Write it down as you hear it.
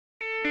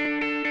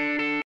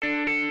And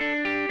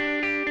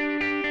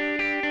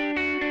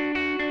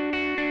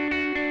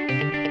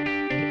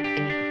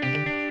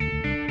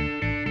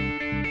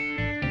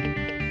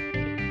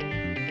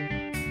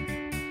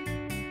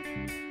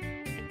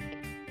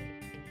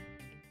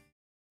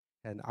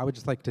I would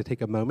just like to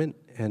take a moment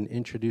and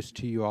introduce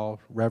to you all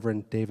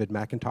Reverend David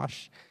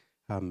McIntosh.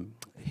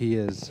 He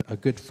is a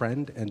good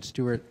friend, and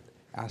Stuart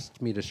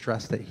asked me to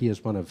stress that he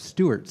is one of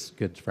Stuart's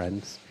good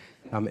friends.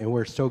 And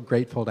we're so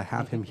grateful to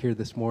have him here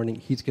this morning.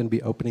 He's going to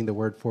be opening the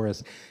word for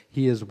us.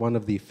 He is one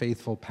of the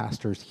faithful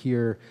pastors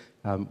here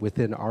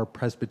within our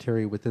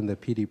presbytery, within the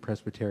PD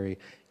Presbytery,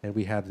 and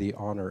we have the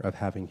honor of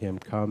having him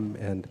come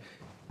and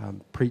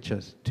preach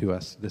to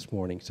us this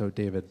morning. So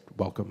David,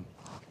 welcome.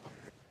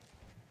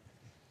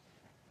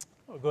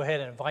 I'll go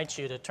ahead and invite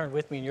you to turn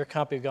with me in your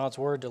copy of God's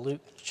Word to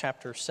Luke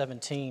chapter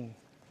 17.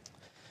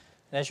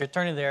 And as you're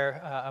turning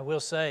there, I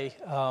will say,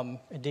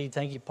 indeed,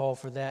 thank you, Paul,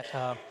 for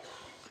that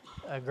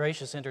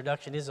gracious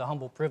introduction. It is a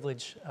humble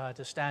privilege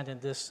to stand in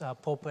this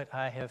pulpit.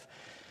 I have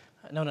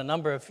known a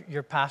number of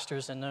your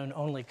pastors and known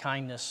only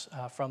kindness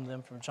from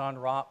them, from John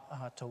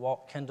Ropp to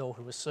Walt Kendall,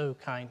 who was so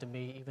kind to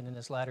me even in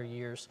his latter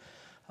years.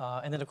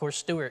 And then, of course,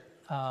 Stuart.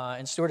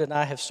 And Stuart and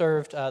I have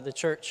served the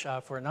church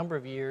for a number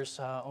of years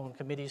on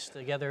committees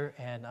together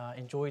and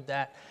enjoyed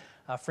that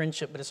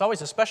friendship. But it's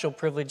always a special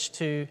privilege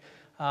to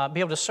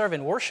be able to serve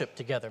in worship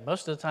together.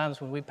 Most of the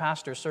times when we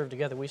pastors serve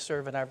together, we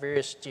serve in our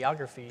various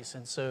geographies.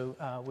 And so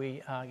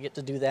we get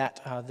to do that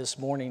this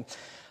morning.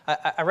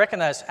 I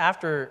recognize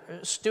after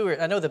Stuart,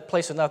 I know the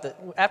place enough that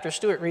after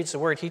Stuart reads the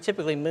word, he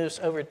typically moves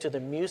over to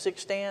the music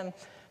stand,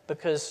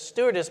 because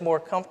Stuart is more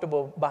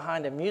comfortable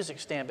behind a music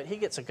stand, but he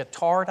gets a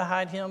guitar to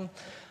hide him.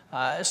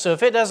 So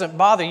if it doesn't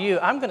bother you,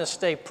 I'm going to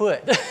stay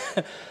put.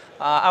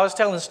 I was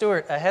telling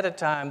Stuart ahead of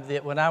time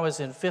that when I was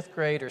in 5th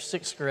grade or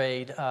 6th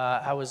grade,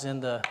 I was in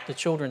the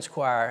children's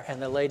choir,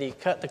 and the lady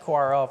cut the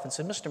choir off and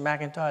said, "Mr.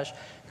 McIntosh,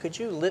 could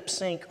you lip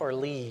sync or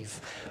leave?"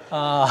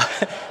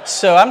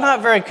 So I'm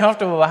not very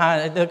comfortable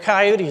behind it. The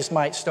Coyotes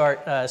might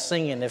start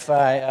singing if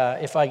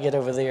I get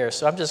over there.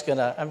 So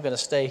I'm gonna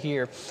stay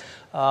here.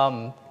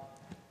 I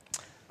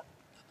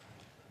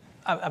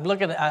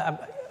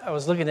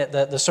was looking at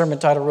the sermon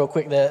title real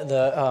quick.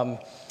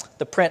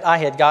 The print I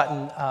had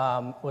gotten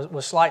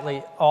was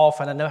slightly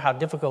off, and I know how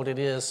difficult it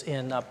is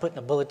in putting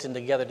a bulletin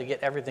together to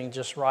get everything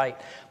just right.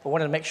 But I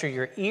wanted to make sure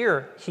your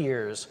ear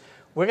hears.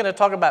 We're going to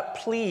talk about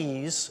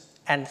please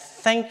and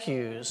thank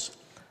yous,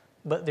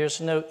 but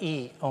there's no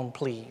E on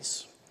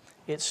please.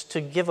 It's to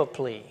give a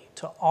plea,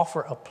 to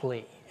offer a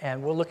plea.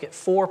 And we'll look at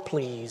 4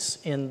 pleas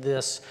in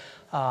this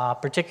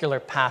particular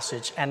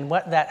passage and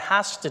what that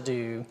has to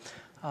do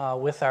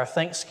with our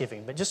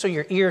Thanksgiving. But just so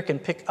your ear can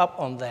pick up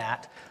on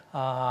that,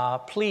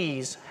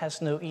 please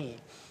has no E.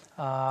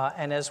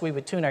 And as we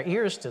would tune our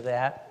ears to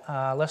that,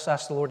 let's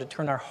ask the Lord to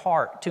tune our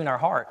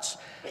hearts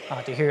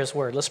to hear His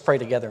word. Let's pray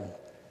together.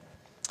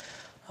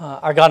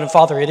 Our God and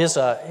Father, it is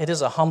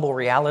a humble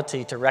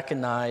reality to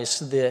recognize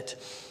that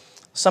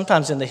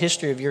sometimes in the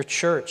history of your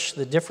church,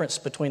 the difference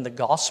between the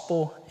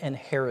gospel and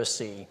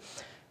heresy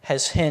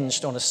has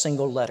hinged on a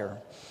single letter.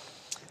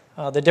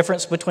 The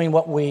difference between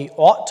what we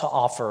ought to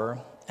offer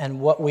and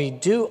what we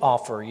do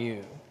offer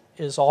you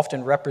is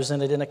often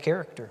represented in a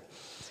character.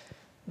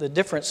 The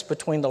difference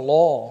between the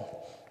law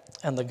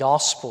and the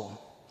gospel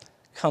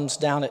comes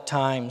down at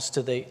times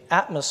to the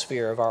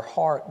atmosphere of our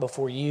heart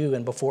before you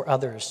and before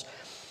others.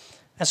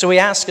 And so we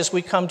ask, as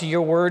we come to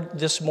your word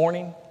this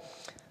morning,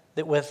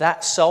 that with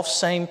that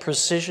self-same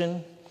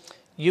precision,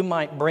 you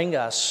might bring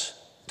us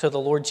to the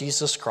Lord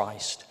Jesus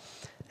Christ.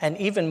 And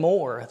even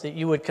more, that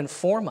you would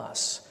conform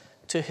us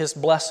to his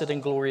blessed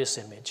and glorious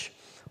image.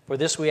 For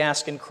this we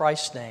ask in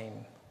Christ's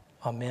name.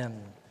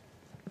 Amen.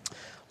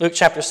 Luke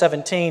chapter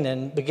 17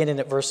 and beginning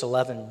at verse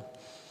 11.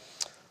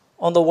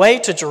 On the way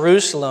to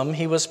Jerusalem,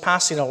 he was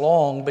passing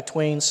along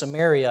between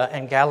Samaria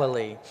and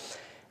Galilee.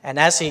 And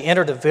as he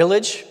entered a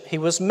village, he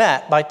was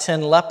met by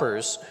 10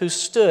 lepers who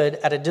stood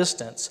at a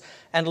distance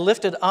and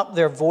lifted up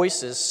their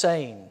voices,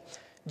 saying,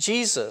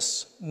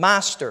 "Jesus,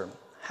 Master,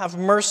 have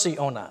mercy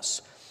on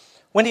us."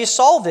 When he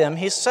saw them,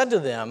 he said to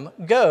them,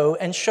 "Go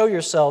and show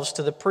yourselves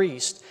to the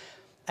priest."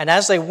 And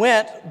as they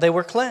went, they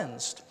were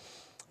cleansed.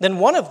 Then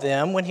one of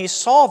them, when he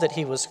saw that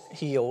he was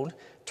healed,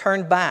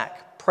 turned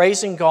back,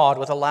 praising God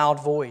with a loud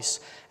voice,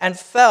 and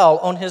fell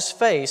on his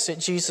face at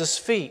Jesus'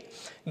 feet,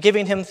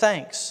 giving him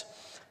thanks.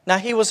 Now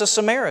he was a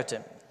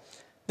Samaritan.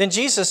 Then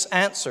Jesus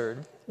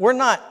answered, "Were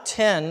not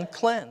 10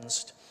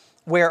 cleansed?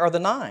 Where are the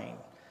 9?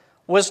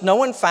 Was no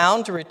one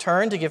found to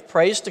return to give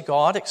praise to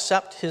God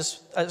except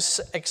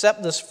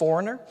this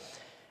foreigner?"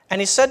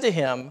 And he said to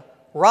him,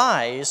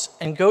 "Rise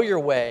and go your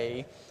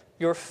way.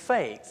 Your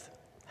faith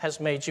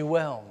has made you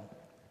well."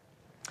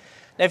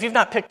 Now, if you've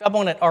not picked up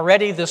on it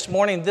already this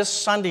morning, this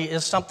Sunday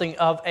is something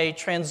of a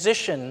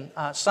transition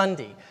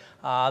Sunday.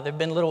 There have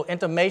been little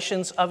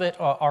intimations of it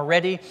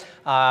already.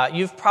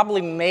 You've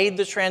probably made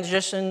the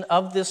transition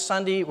of this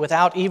Sunday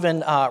without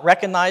even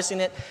recognizing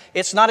it.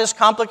 It's not as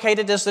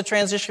complicated as the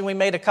transition we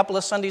made a couple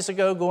of Sundays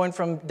ago, going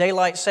from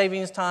daylight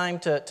savings time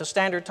to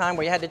standard time,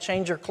 where you had to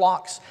change your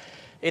clocks.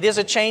 It is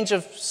a change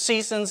of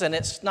seasons, and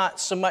it's not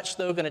so much,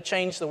 though, going to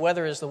change the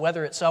weather as the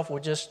weather itself will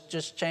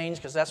just change,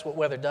 because that's what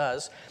weather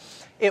does.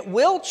 It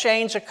will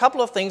change a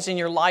couple of things in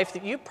your life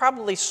that you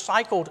probably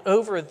cycled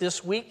over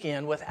this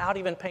weekend without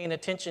even paying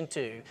attention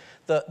to.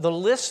 The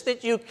list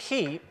that you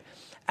keep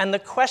and the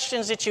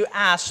questions that you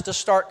ask to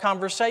start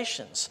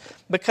conversations.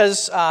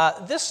 Because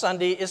this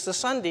Sunday is the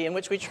Sunday in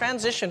which we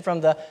transition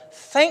from the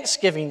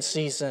Thanksgiving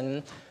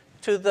season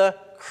to the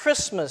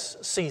Christmas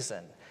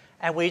season.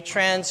 And we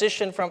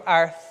transition from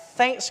our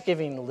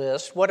Thanksgiving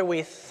list, what are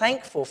we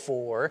thankful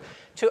for,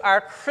 to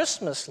our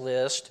Christmas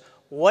list,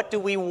 what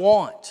do we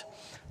want?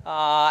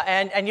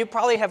 And you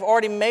probably have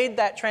already made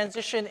that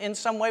transition in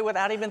some way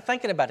without even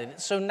thinking about it.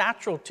 It's so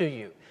natural to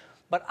you.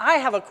 But I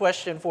have a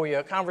question for you,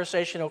 a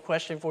conversational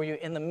question for you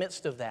in the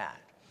midst of that.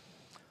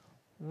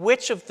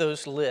 Which of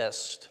those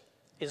lists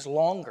is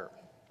longer?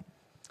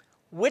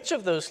 Which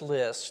of those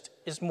lists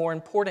is more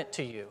important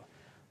to you?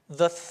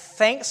 The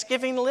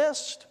Thanksgiving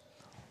list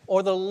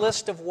or the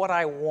list of what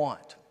I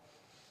want?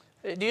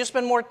 Do you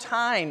spend more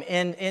time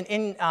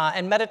in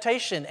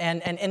meditation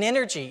and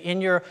energy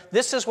in your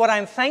this is what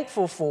I'm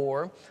thankful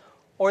for,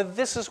 or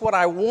this is what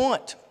I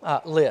want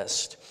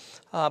list?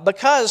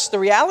 Because the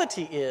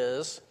reality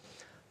is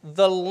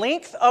the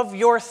length of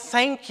your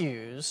thank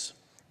yous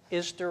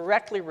is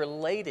directly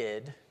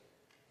related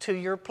to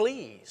your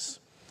please,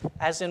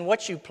 as in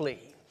what you please.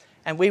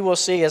 And we will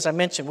see, as I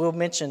mentioned, we'll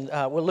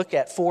look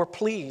at 4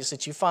 pleas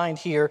that you find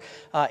here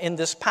in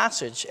this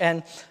passage.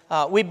 And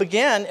we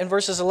begin in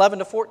verses 11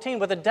 to 14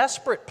 with a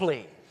desperate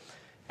plea.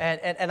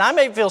 And I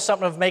may feel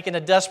something of making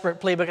a desperate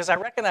plea, because I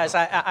recognize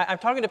I'm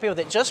talking to people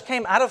that just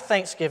came out of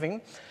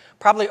Thanksgiving,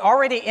 probably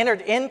already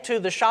entered into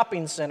the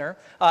shopping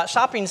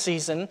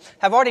season,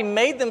 have already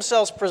made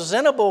themselves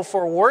presentable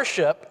for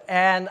worship,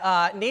 and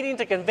needing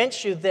to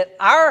convince you that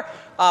our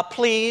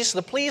pleas,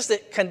 the pleas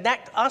that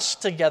connect us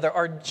together,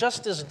 are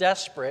just as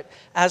desperate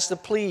as the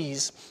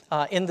pleas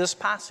in this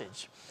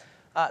passage.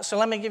 So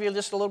let me give you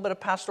just a little bit of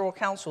pastoral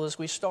counsel as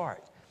we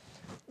start.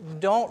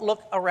 Don't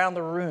look around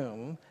the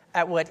room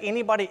at what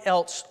anybody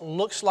else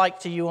looks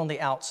like to you on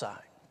the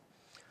outside.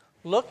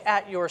 Look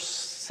at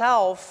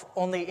yourself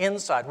on the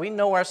inside. We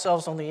know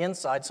ourselves on the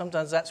inside.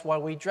 Sometimes that's why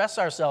we dress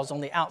ourselves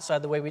on the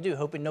outside the way we do,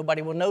 hoping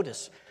nobody will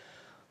notice.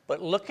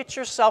 But look at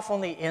yourself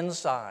on the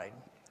inside,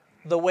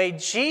 the way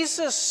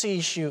Jesus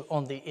sees you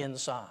on the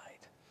inside.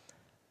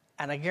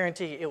 And I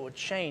guarantee you it will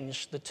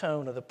change the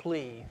tone of the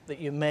plea that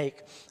you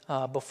make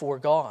before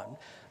God.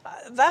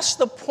 That's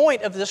the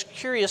point of this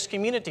curious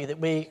community that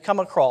we come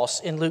across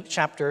in Luke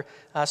chapter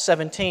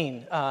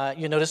 17.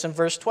 You notice in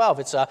verse 12,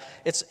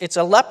 it's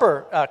a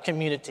leper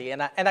community.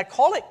 And I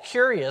call it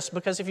curious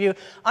because if you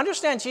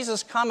understand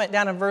Jesus' comment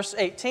down in verse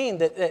 18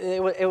 that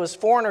it was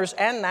foreigners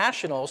and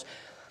nationals,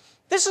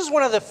 this is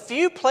one of the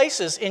few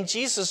places in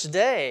Jesus'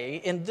 day,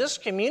 in this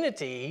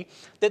community,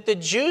 that the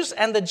Jews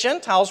and the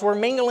Gentiles were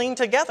mingling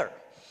together.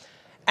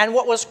 And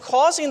what was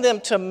causing them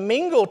to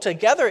mingle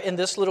together in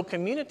this little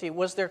community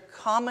was their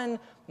common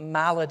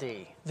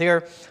malady,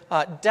 their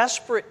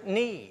desperate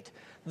need.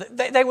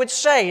 They would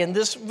say in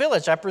this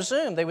village, I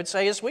presume, they would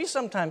say, as we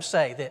sometimes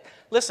say, that,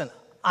 listen,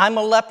 I'm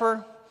a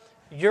leper,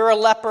 you're a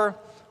leper,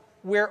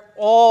 we're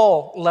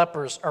all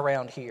lepers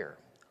around here.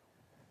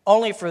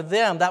 Only for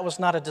them, that was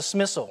not a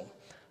dismissal.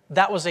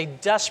 That was a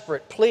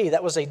desperate plea.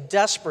 That was a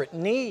desperate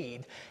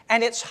need.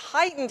 And it's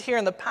heightened here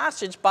in the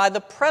passage by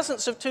the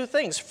presence of 2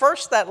 things.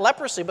 First, that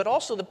leprosy, but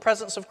also the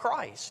presence of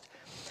Christ.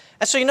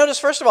 And so you notice,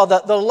 first of all,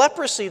 the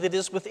leprosy that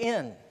is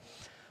within.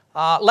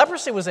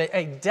 Leprosy was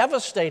a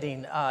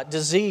devastating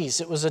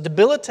disease. It was a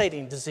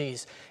debilitating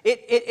disease.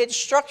 It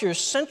struck your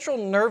central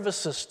nervous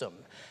system.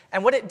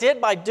 And what it did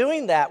by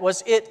doing that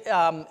was it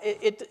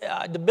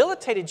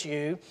debilitated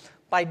you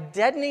by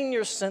deadening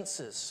your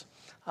senses.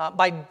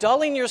 By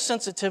dulling your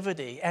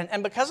sensitivity.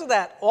 And because of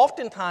that,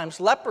 oftentimes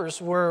lepers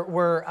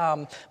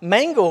were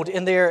mangled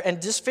in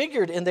and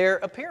disfigured in their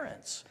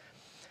appearance.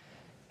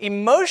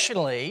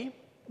 Emotionally,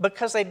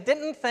 because they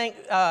didn't think,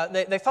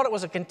 they thought it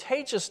was a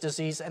contagious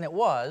disease, and it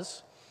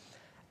was,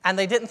 and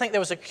they didn't think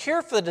there was a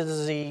cure for the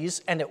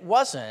disease, and it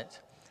wasn't,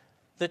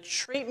 the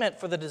treatment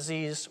for the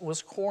disease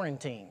was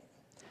quarantine.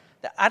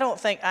 Now, I don't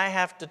think I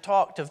have to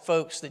talk to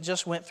folks that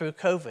just went through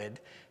COVID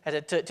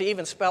to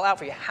even spell out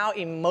for you how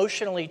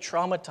emotionally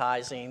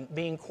traumatizing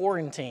being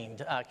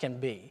quarantined can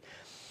be.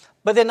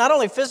 But then not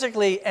only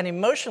physically and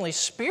emotionally,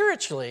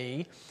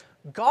 spiritually,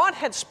 God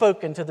had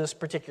spoken to this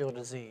particular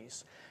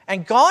disease.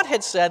 And God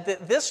had said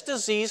that this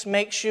disease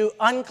makes you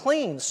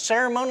unclean,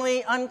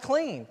 ceremonially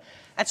unclean.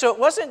 And so it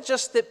wasn't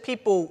just that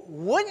people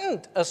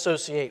wouldn't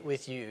associate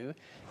with you,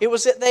 it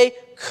was that they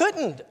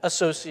couldn't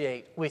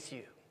associate with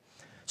you.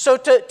 So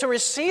to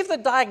receive the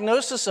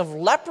diagnosis of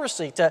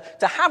leprosy, to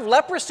have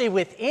leprosy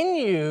within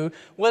you,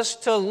 was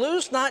to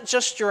lose not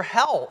just your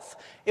health.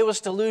 It was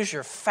to lose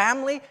your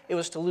family. It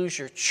was to lose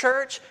your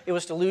church. It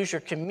was to lose your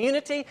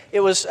community.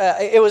 It was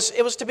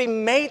to be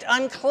made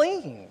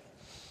unclean.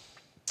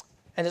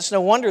 And it's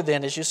no wonder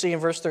then, as you see in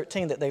verse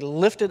 13, that they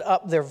lifted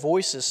up their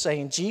voices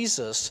saying,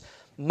 Jesus,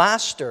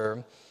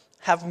 Master,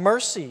 have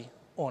mercy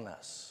on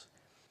us.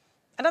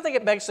 And I think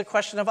it begs the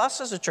question of us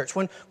as a church.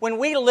 When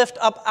we lift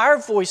up our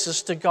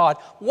voices to God,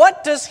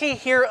 what does He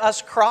hear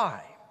us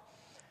cry?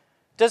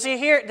 Does he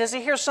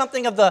hear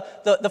something of the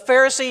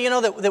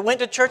Pharisee, that went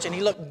to church and he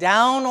looked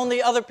down on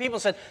the other people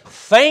and said,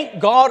 thank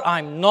God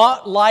I'm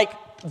not like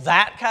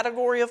that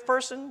category of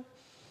person?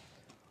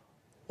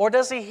 Or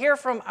does He hear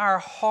from our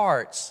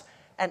hearts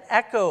an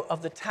echo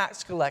of the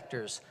tax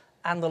collectors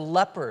and the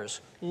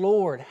lepers,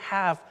 Lord,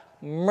 have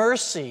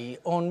mercy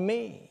on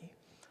me?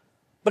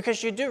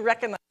 Because you do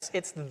recognize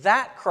it's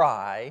that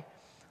cry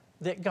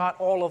that got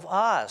all of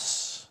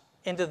us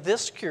into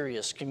this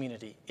curious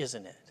community,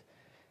 isn't it?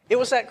 It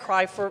was that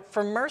cry for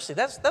mercy.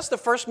 That's the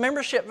first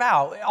membership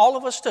vow all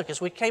of us took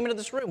as we came into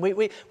this room.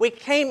 We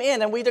came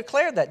in and we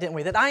declared that, didn't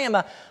we? That I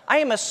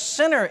am a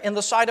sinner in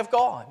the sight of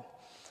God.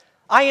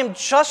 I am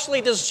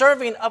justly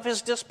deserving of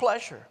His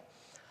displeasure.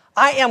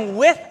 I am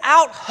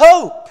without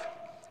hope,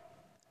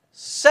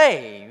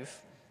 save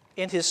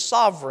in His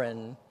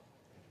sovereign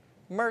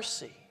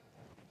mercy.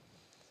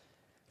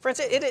 Friends,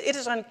 it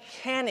is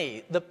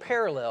uncanny, the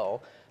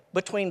parallel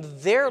between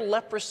their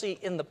leprosy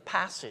in the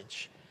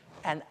passage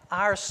and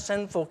our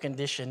sinful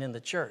condition in the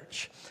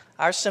church,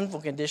 our sinful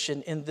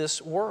condition in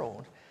this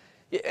world.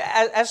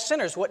 As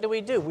sinners, what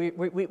do?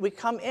 We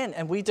come in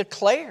and we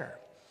declare,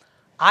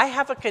 I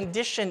have a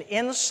condition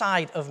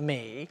inside of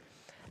me,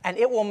 and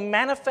it will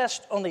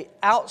manifest on the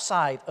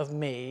outside of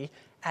me,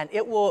 and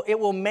it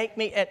will make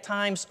me at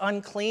times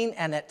unclean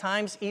and at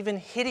times even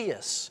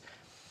hideous.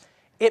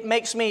 It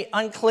makes me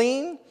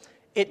unclean,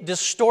 it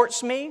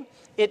distorts me,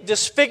 it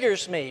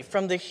disfigures me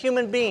from the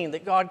human being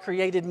that God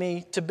created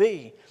me to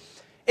be.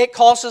 It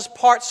causes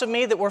parts of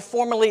me that were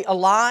formerly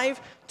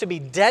alive to be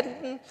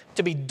deadened,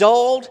 to be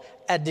dulled,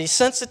 and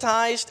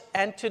desensitized,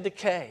 and to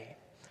decay.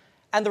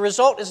 And the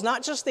result is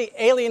not just the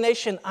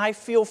alienation I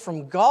feel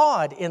from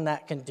God in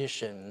that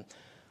condition,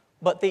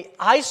 but the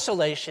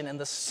isolation and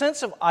the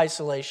sense of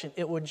isolation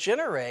it would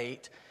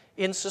generate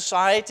in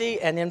society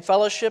and in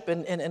fellowship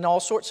and in all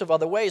sorts of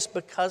other ways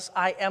because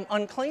I am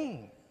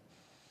unclean.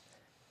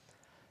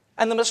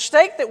 And the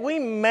mistake that we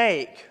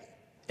make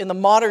in the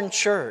modern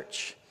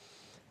church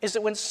is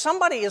that when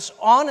somebody is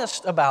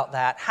honest about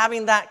that,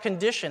 having that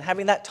condition,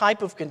 having that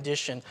type of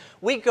condition,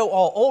 we go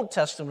all Old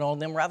Testament on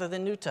them rather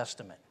than New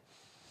Testament.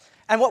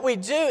 And what we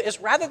do is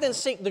rather than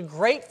seek the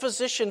great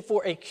physician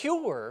for a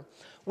cure,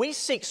 we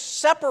seek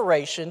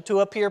separation to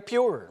appear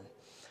pure.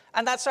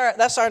 And that's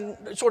our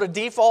sort of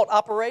default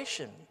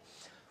operation.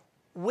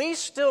 We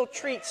still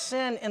treat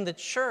sin in the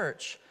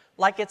church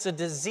like it's a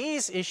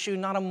disease issue,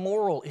 not a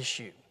moral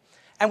issue.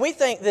 And we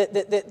think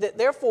that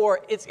therefore,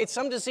 it's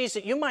some disease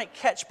that you might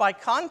catch by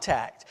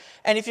contact.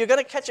 And if you're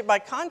going to catch it by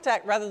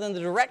contact rather than the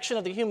direction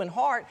of the human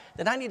heart,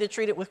 then I need to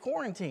treat it with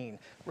quarantine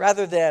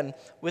rather than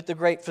with the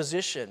great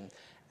physician.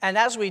 And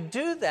as we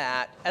do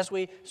that, as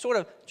we sort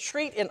of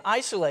treat in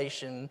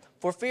isolation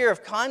for fear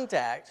of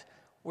contact,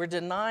 we're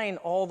denying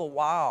all the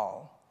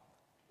while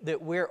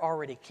that we're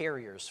already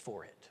carriers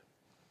for it.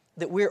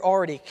 That we're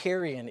already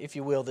carrying, if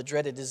you will, the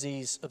dreaded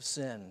disease of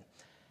sin.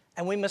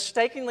 And we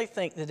mistakenly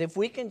think that if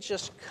we can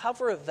just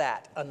cover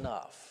that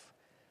enough,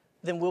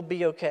 then we'll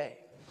be okay.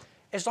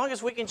 As long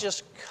as we can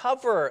just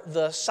cover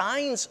the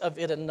signs of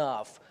it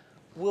enough,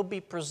 we'll be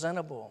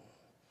presentable.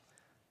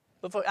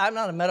 But I'm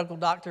not a medical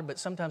doctor, but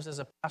sometimes as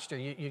a pastor,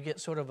 you get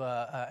sort of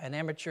an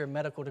amateur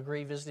medical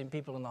degree visiting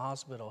people in the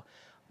hospital.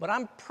 But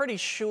I'm pretty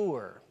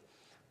sure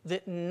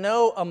that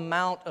no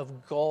amount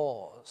of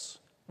gauze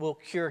will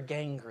cure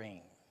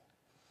gangrene.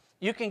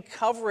 You can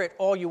cover it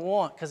all you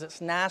want because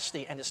it's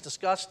nasty and it's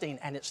disgusting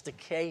and it's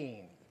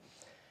decaying.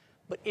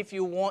 But if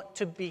you want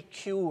to be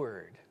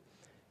cured,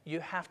 you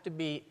have to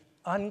be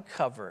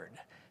uncovered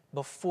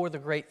before the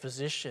great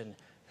physician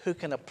who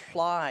can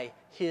apply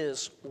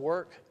His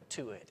work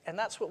to it. And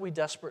that's what we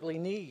desperately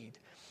need.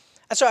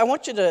 And so I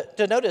want you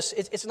to notice,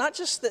 it's not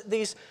just that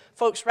these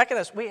folks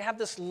recognize we have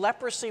this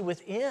leprosy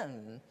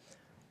within,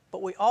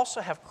 but we also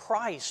have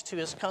Christ who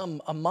has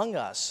come among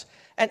us.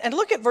 And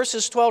look at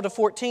verses 12 to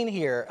 14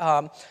 here.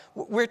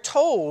 We're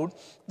told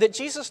that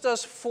Jesus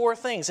does four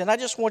things. And I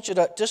just want you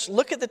to just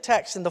look at the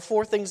text and the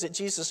four things that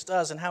Jesus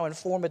does and how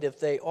informative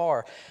they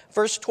are.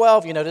 Verse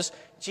 12, you notice,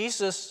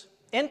 Jesus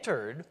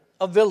entered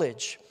a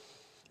village.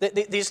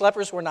 These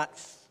lepers were not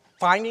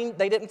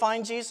they didn't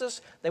find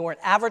Jesus. They weren't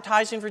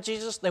advertising for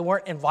Jesus. They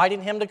weren't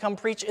inviting Him to come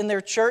preach in their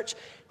church.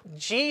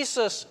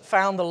 Jesus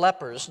found the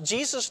lepers.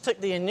 Jesus took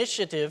the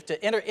initiative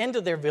to enter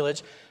into their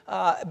village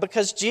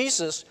because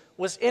Jesus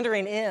was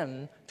entering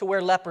in to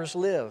where lepers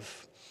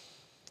live.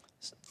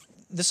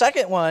 The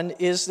second one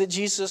is that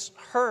Jesus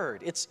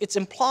heard. It's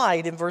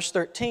implied in verse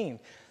 13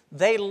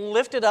 They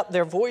lifted up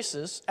their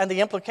voices, and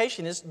the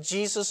implication is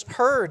Jesus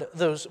heard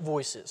those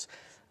voices.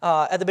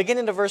 At the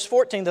beginning of verse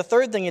 14, the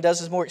third thing he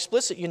does is more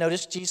explicit. You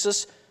notice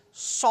Jesus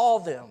saw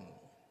them.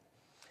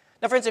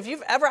 Now, friends, if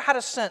you've ever had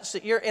a sense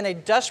that you're in a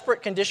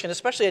desperate condition,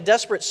 especially a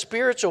desperate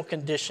spiritual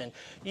condition,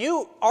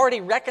 you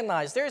already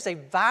recognize there is a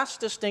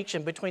vast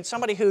distinction between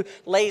somebody who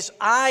lays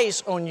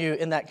eyes on you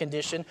in that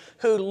condition,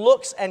 who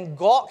looks and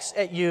gawks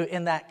at you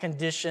in that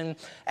condition,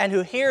 and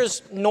who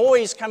hears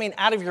noise coming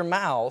out of your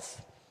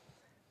mouth,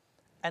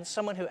 and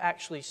someone who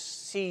actually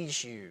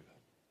sees you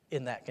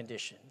in that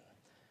condition.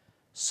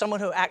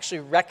 Someone who actually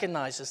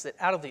recognizes that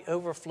out of the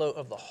overflow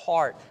of the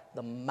heart,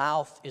 the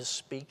mouth is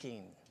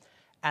speaking,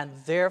 and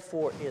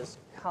therefore is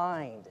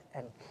kind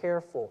and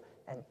careful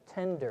and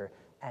tender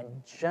and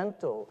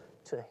gentle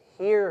to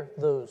hear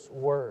those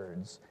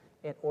words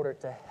in order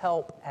to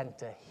help and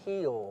to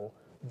heal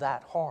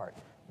that heart.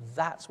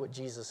 That's what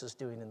Jesus is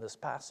doing in this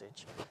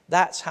passage.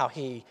 That's how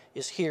he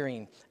is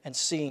hearing and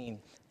seeing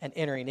and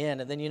entering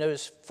in. And then you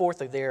notice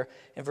fourthly there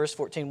in verse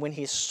 14, when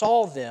he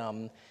saw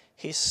them,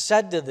 he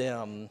said to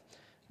them,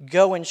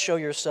 "Go and show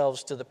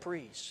yourselves to the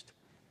priest."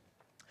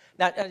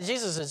 Now,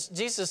 Jesus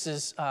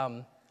is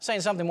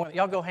saying something more.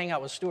 Y'all go hang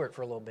out with Stuart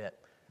for a little bit.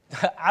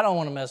 I don't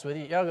want to mess with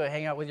you. Y'all go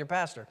hang out with your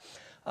pastor.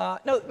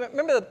 No,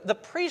 remember the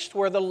priests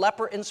were the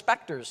leper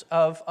inspectors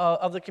of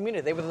the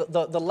community. They were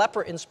the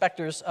leper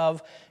inspectors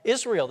of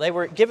Israel. They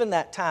were given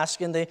that task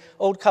in the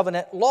Old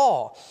Covenant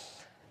law.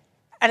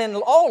 And in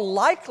all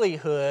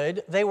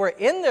likelihood, they were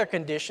in their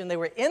condition, they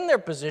were in their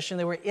position,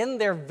 they were in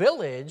their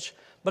village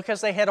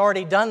because they had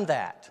already done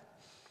that.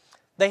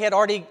 They had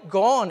already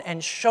gone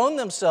and shown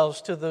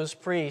themselves to those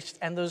priests,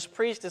 and those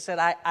priests had said,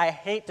 I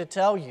hate to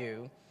tell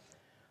you,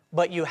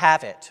 but you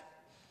have it.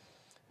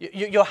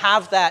 You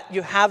have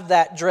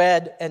that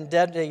dread and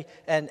deadly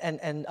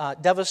and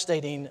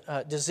devastating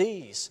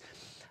disease.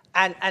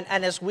 And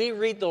as we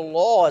read the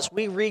law, as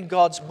we read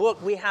God's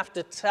book, we have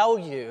to tell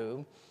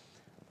you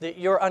that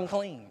you're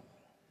unclean.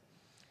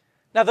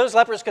 Now, those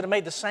lepers could have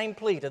made the same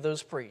plea to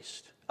those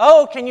priests.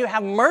 Oh, can you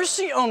have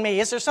mercy on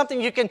me? Is there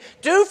something you can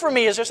do for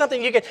me? Is there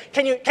something you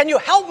can you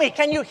help me?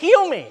 Can you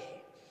heal me?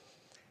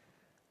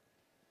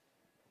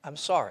 I'm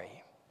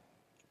sorry.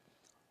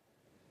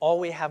 All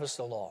we have is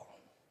the law.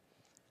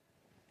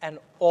 And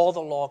all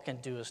the law can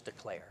do is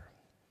declare.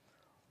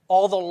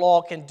 All the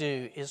law can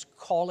do is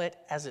call it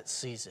as it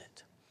sees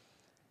it.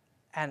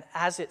 And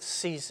as it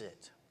sees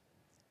it,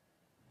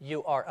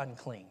 you are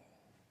unclean.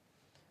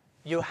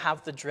 You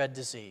have the dread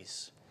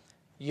disease.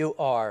 You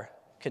are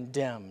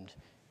condemned.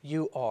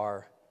 You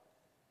are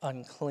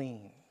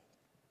unclean.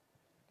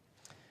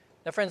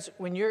 Now, friends,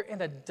 when you're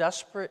in a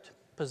desperate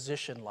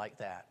position like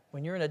that,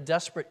 when you're in a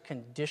desperate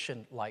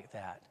condition like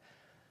that,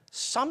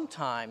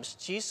 sometimes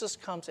Jesus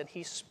comes and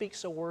he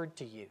speaks a word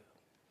to you.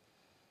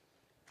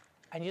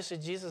 And you say,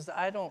 Jesus,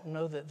 I don't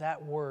know that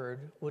that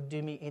word would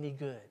do me any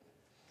good.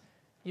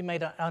 You may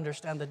not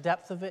understand the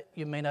depth of it.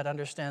 You may not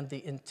understand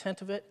the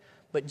intent of it.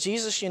 But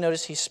Jesus, you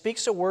notice, he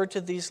speaks a word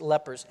to these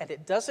lepers, and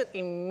it doesn't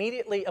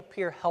immediately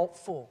appear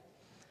helpful.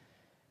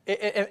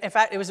 In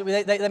fact,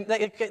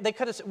 they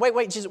could have said,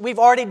 wait, Jesus, we've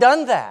already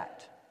done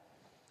that.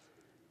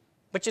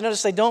 But you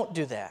notice they don't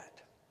do that.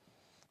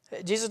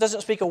 Jesus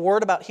doesn't speak a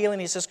word about healing.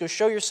 He says, go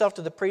show yourself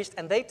to the priest.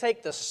 And they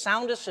take the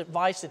soundest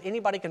advice that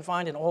anybody can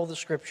find in all the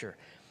Scripture.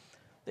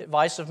 The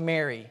advice of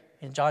Mary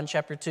in John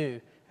chapter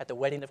 2 at the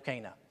wedding of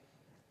Cana.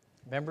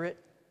 Remember it?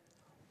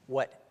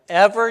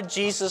 Whatever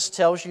Jesus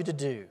tells you to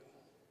do,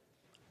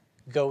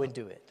 go and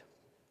do it.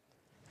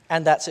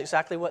 And that's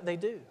exactly what they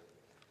do.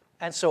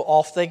 And so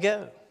off they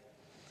go.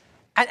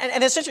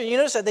 And it's interesting, you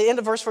notice at the end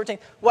of verse 14,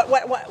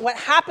 what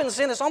happens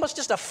then is almost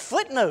just a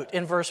footnote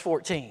in verse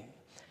 14.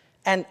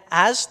 And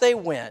as they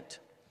went,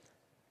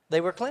 they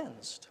were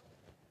cleansed.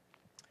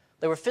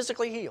 They were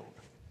physically healed.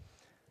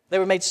 They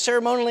were made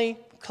ceremonially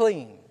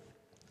clean.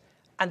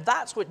 And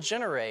that's what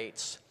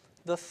generates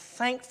the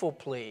thankful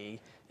plea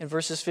in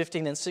verses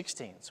 15 and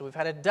 16. So we've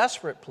had a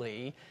desperate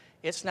plea.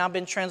 It's now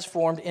been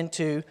transformed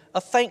into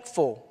a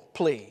thankful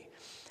plea.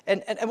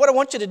 And what I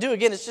want you to do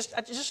again is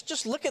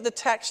just look at the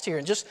text here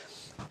and just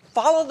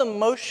follow the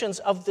motions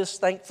of this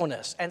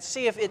thankfulness and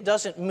see if it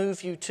doesn't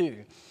move you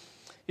too.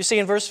 You see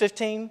in verse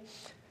 15,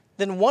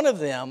 then one of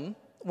them,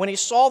 when he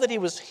saw that he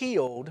was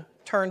healed,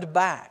 turned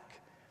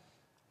back.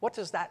 What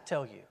does that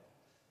tell you?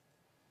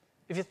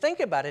 If you think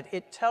about it,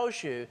 it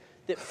tells you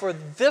that for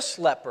this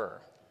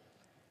leper,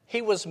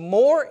 he was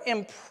more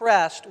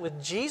impressed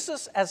with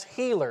Jesus as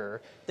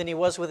healer than he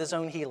was with his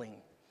own healing.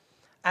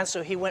 And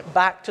so he went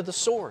back to the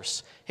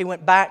source. He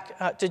went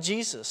back to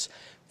Jesus.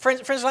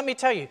 Friends, let me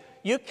tell you,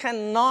 you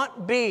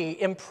cannot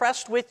be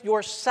impressed with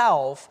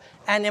yourself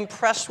and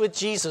impressed with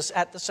Jesus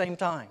at the same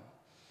time.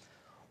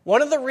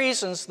 One of the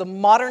reasons the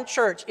modern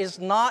church is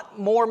not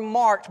more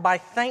marked by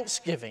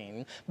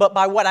thanksgiving, but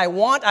by what I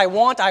want,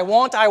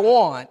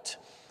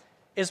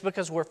 is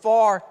because we're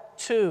far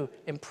too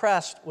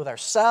impressed with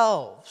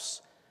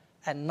ourselves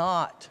and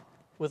not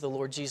with the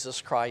Lord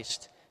Jesus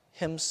Christ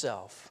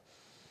himself.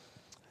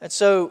 And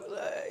so,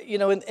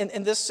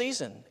 in this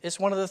season, it's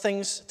one of the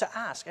things to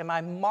ask, am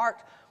I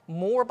marked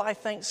more by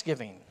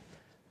thanksgiving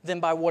than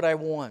by what I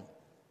want?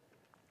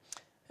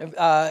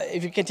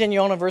 If you continue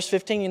on in verse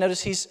 15, you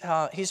notice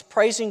he's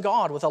praising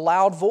God with a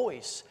loud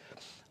voice.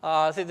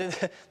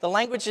 The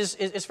language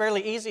is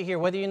fairly easy here,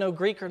 whether you know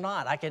Greek or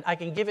not. I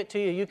can give it to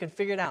you. You can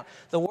figure it out.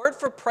 The word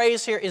for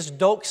praise here is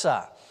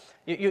doxa.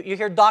 You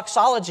hear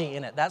doxology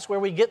in it. That's where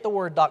we get the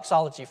word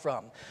doxology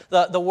from.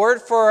 The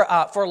word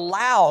for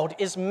loud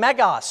is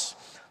megas.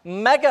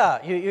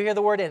 Mega, you hear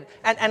the word in.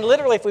 And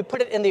literally, if we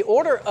put it in the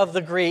order of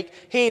the Greek,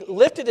 he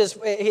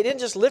didn't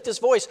just lift his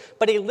voice,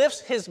 but he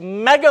lifts his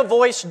mega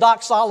voice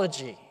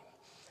doxology.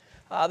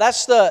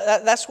 That's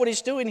what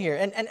he's doing here.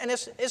 And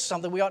it's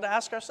something we ought to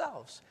ask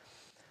ourselves.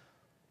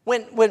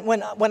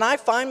 When I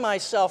find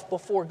myself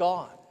before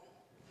God,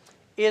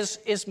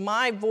 is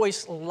my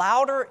voice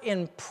louder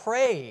in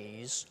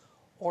praise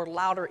or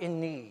louder in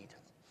need?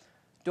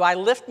 Do I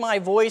lift my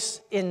voice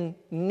in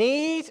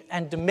need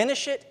and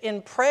diminish it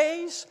in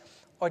praise?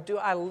 Or do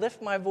I lift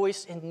my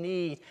voice in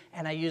need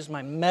and I use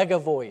my mega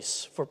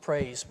voice for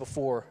praise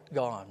before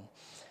God?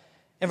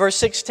 In verse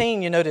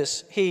 16, you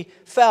notice he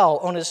fell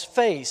on his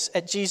face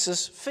at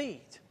Jesus'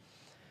 feet.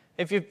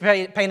 If you're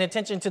paying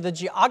attention to the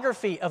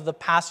geography of the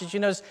passage, you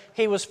notice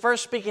he was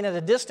first speaking at a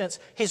distance.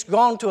 He's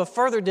gone to a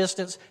further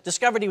distance,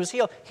 discovered he was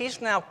healed.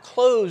 He's now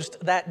closed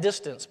that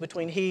distance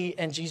between he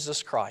and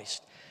Jesus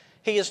Christ.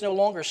 He is no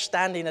longer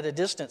standing at a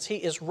distance. He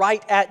is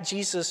right at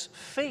Jesus'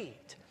 feet.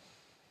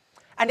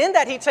 And in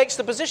that, he takes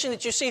the position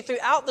that you see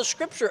throughout the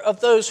Scripture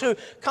of those who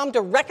come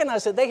to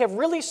recognize that they have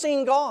really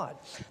seen God.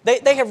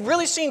 They have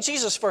really seen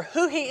Jesus for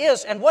who he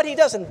is and what he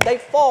does, and they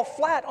fall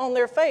flat on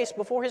their face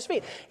before his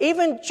feet.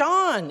 Even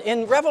John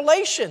in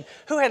Revelation,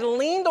 who had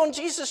leaned on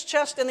Jesus'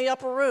 chest in the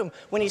upper room,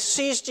 when he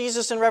sees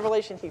Jesus in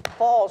Revelation, he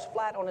falls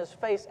flat on his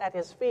face at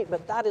his feet.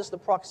 But that is the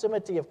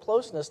proximity of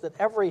closeness that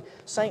every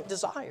saint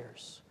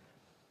desires.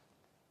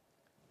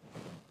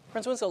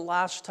 Friends, when's the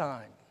last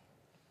time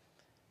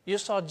you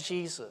saw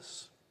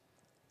Jesus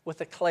with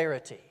a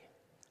clarity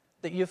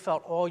that you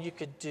felt all you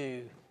could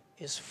do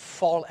is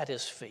fall at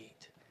his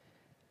feet,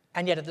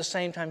 and yet at the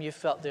same time you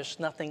felt there's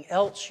nothing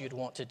else you'd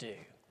want to do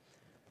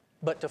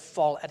but to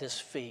fall at his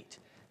feet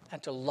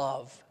and to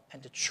love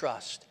and to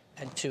trust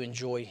and to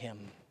enjoy him?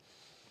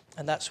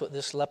 And that's what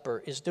this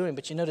leper is doing.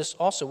 But you notice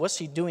also, what's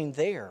he doing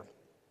there?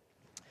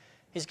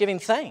 He's giving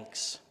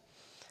thanks.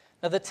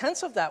 Now, the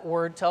tense of that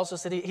word tells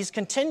us that he's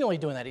continually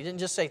doing that. He didn't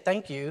just say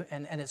thank you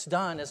and it's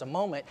done as a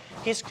moment.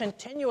 He's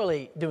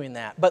continually doing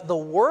that. But the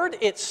word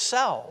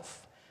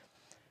itself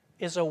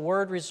is a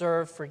word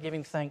reserved for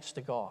giving thanks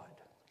to God.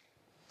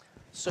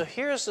 So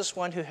here's this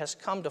one who has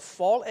come to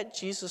fall at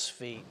Jesus'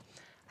 feet,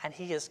 and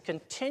he has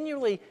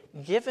continually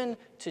given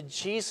to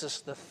Jesus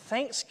the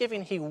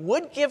thanksgiving he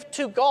would give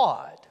to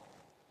God,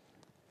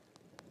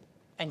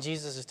 and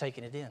Jesus is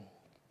taking it in.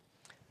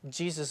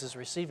 Jesus is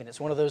receiving it. It's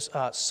one of those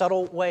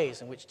subtle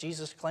ways in which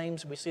Jesus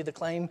claims, we see the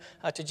claim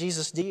to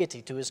Jesus'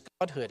 deity, to his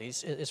godhood.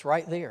 It's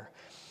right there.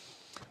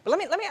 But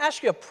let me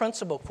ask you a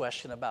principal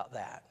question about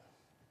that.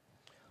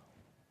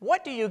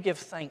 What do you give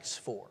thanks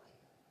for?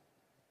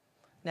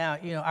 Now,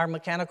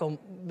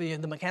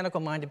 the mechanical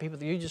minded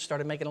people, you just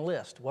started making a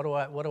list.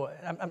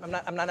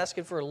 I'm not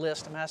asking for a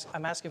list.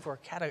 I'm asking for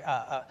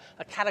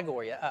a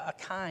category, a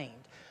kind.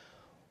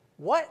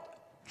 What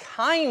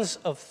kinds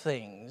of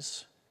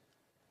things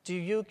do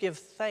you give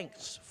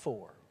thanks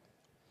for?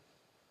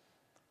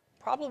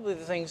 Probably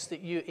the things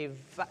that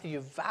you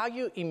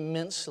value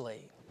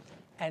immensely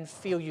and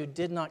feel you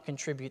did not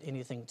contribute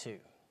anything to,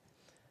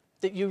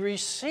 that you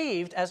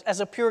received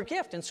as a pure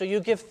gift. And so you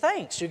give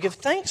thanks. You give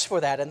thanks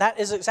for that. And that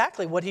is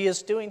exactly what he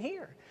is doing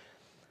here.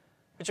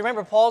 But you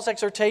remember Paul's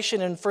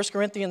exhortation in 1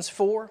 Corinthians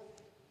 4?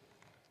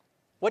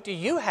 What do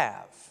you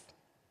have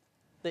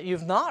that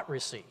you've not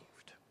received?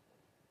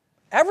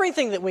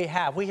 Everything that we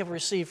have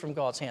received from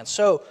God's hand.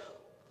 So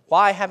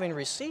why, having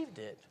received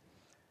it,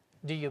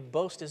 do you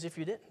boast as if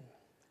you didn't?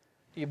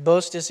 Do you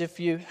boast as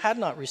if you had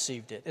not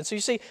received it? And so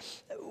you see,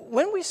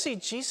 when we see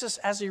Jesus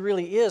as he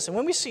really is, and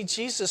when we see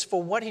Jesus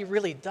for what he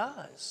really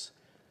does,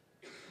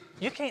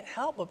 you can't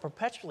help but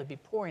perpetually be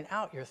pouring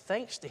out your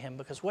thanks to him,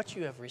 because what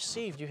you have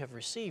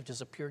received as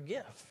a pure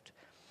gift.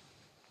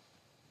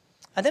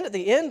 And then at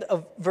the end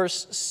of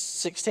verse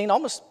 16,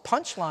 almost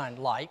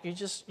punchline-like, you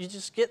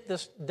just get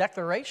this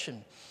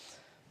declaration.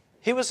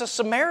 He was a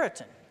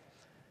Samaritan.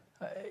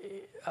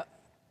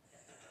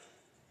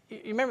 You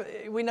remember,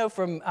 we know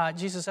from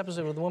Jesus'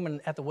 episode with the woman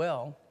at the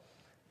well,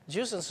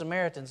 Jews and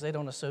Samaritans, they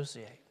don't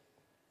associate.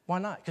 Why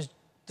not? Because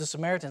the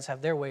Samaritans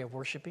have their way of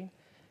worshiping,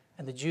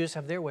 and the Jews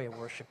have their way of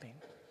worshiping.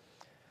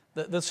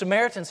 The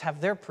Samaritans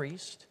have their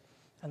priest,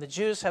 and the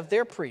Jews have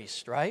their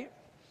priest, right?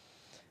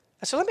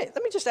 So let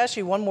me just ask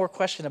you one more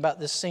question about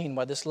this scene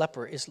while this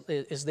leper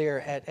is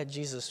there at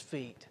Jesus'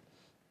 feet.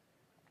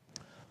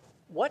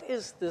 What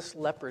is this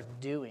leper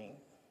doing,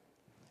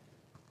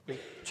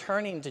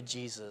 returning to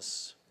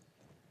Jesus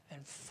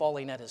and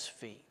falling at his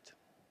feet?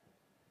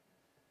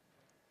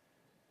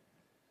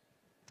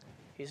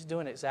 He's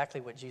doing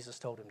exactly what Jesus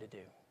told him to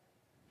do.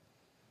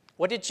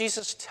 What did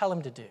Jesus tell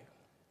him to do?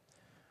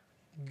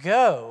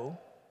 Go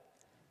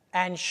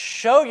and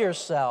show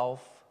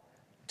yourself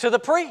to the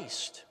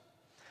priest.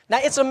 Now,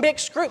 it's a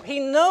mixed group.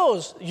 He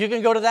knows you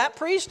can go to that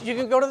priest, you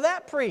can go to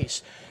that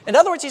priest. In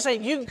other words, he's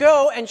saying, you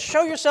go and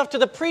show yourself to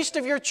the priest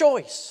of your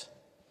choice.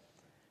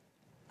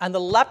 And the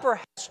leper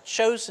has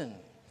chosen,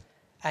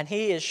 and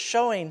he is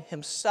showing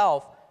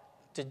himself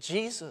to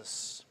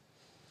Jesus.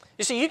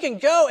 You see, you can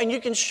go and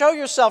you can show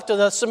yourself to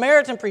the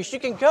Samaritan priest. You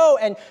can go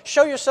and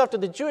show yourself to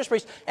the Jewish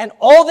priest, and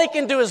all they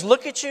can do is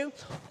look at you.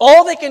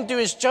 All they can do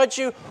is judge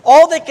you.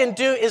 All they can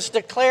do is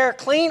declare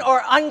clean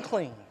or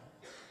unclean.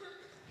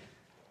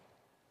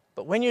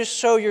 But when you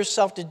show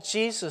yourself to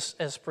Jesus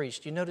as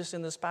priest, you notice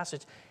in this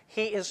passage,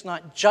 he is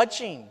not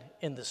judging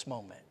in this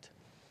moment.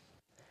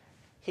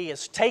 He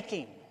is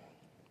taking.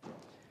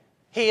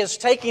 He is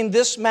taking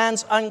this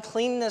man's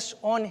uncleanness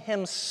on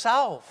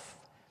himself,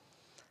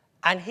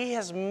 and he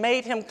has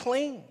made him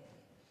clean.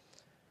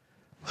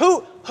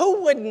 Who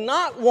would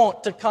not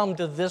want to come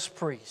to this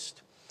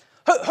priest?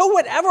 Who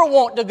would ever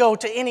want to go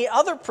to any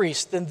other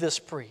priest than this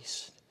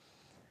priest?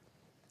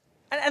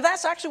 And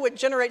that's actually what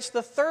generates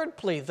the third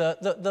plea,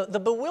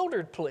 the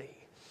bewildered plea.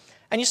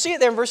 And you see it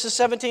there in verses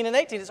 17 and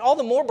 18. It's all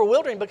the more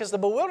bewildering because the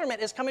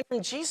bewilderment is coming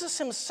from Jesus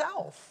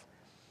himself.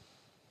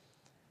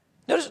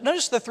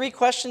 Notice the three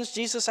questions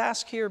Jesus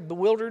asked here,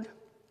 bewildered.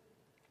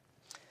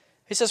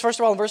 He says, first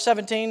of all, in verse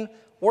 17,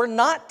 were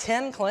not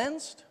 10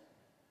 cleansed?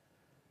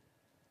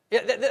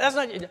 Yeah, that's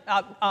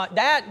not,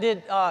 Dad,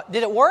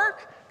 did it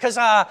work? Because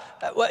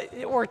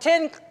were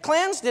 10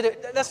 cleansed?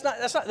 That's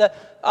not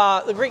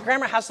the Greek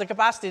grammar has the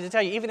capacity to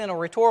tell you, even in a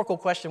rhetorical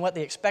question, what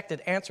the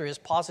expected answer is,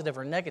 positive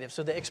or negative.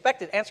 So the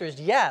expected answer is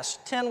yes,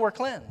 10 were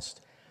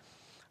cleansed.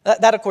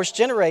 That of course,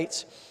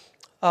 generates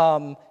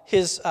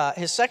his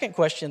second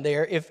question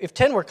there. If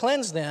 10 were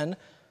cleansed, then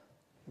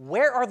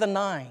where are the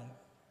 9?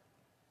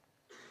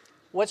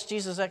 What's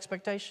Jesus'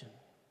 expectation?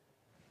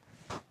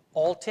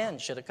 All 10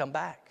 should have come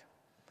back.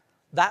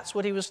 That's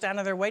what he was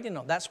standing there waiting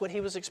on. That's what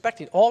he was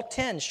expecting. All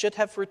 10 should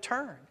have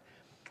returned.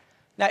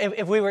 Now,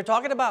 if we were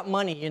talking about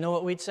money, you know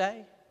what we'd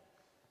say?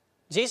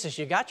 Jesus,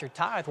 you got your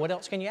tithe. What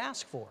else can you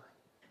ask for?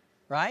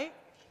 Right?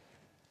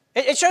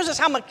 It shows us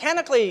how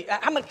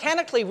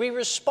mechanically we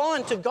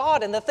respond to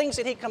God and the things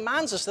that he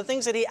commands us, the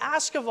things that he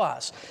asks of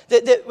us.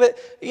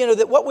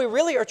 That what we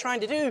really are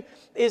trying to do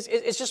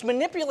is just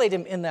manipulate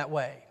him in that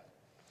way.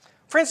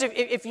 Friends,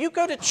 if you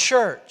go to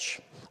church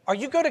or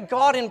you go to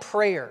God in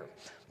prayer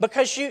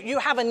because you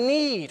have a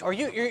need or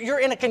you're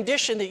in a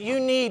condition that you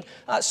need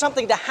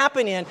something to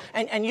happen in,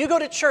 and you go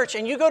to church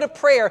and you go to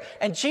prayer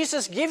and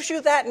Jesus gives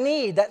you that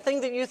need, that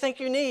thing that you think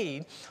you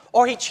need,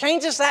 or he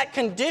changes that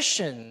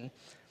condition,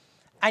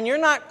 and you're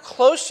not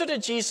closer to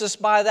Jesus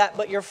by that,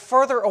 but you're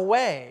further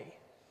away,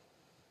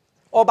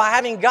 or by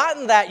having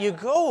gotten that, you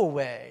go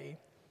away,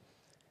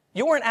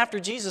 you weren't after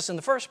Jesus in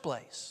the first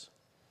place.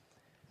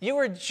 You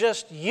were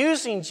just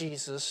using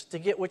Jesus to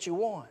get what you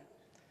want.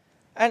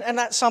 And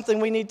that's something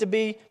we need to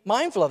be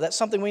mindful of. That's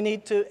something we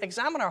need to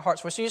examine our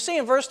hearts for. So you see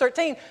in verse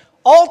 13,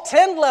 all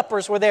 10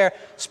 lepers were there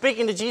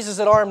speaking to Jesus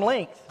at arm's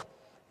length.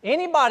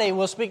 Anybody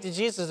will speak to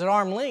Jesus at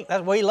arm's length.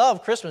 That's why we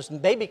love Christmas.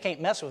 And baby can't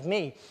mess with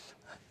me.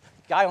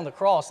 Guy on the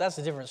cross, that's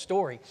a different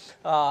story.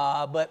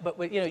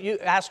 But you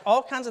ask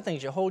all kinds of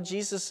things. You hold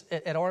Jesus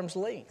at arm's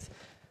length.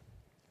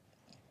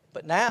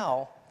 But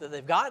now that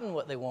they've gotten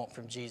what they want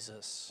from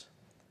Jesus,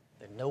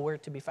 they're nowhere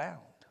to be found.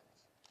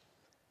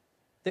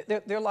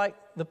 They're like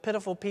the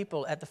pitiful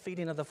people at the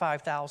feeding of the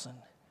 5,000,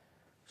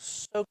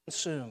 so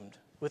consumed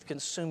with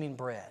consuming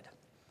bread,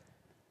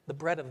 the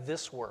bread of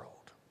this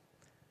world,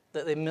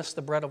 that they miss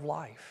the bread of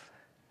life.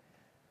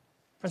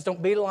 Friends,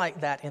 don't be like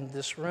that in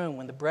this room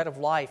when the bread of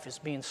life is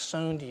being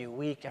sown to you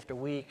week after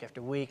week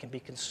after week and be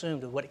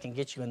consumed with what it can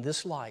get you in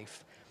this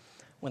life.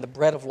 When the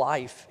bread of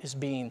life is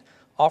being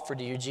offered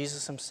to you,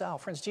 Jesus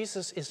himself. Friends,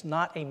 Jesus is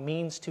not a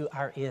means to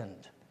our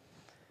end.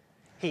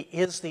 He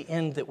is the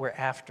end that we're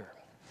after.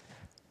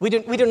 We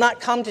do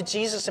not come to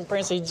Jesus in prayer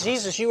and say,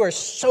 Jesus, you are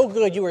so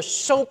good. You are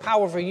so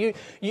powerful.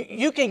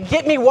 You can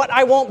get me what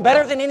I want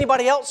better than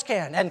anybody else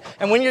can.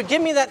 And when you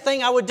give me that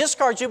thing, I would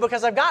discard you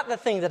because I've got the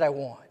thing that I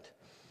want.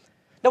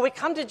 No, we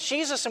come to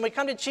Jesus and we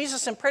come to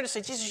Jesus in prayer to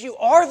say, Jesus, you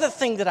are the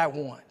thing that I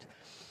want.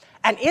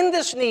 And in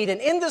this need and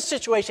in this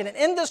situation and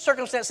in this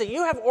circumstance that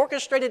you have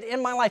orchestrated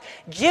in my life,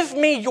 give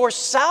me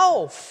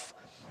yourself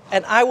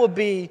and I will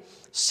be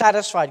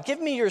satisfied. Give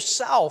me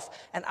yourself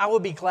and I will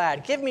be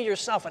glad. Give me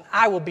yourself and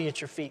I will be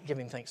at your feet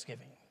giving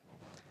thanksgiving.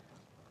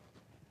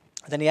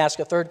 Then he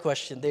asks a third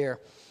question there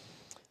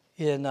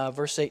in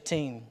verse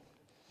 18.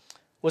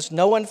 Was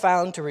no one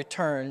found to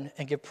return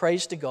and give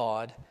praise to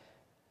God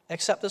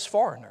except this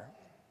foreigner?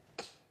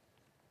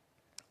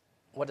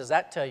 What does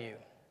that tell you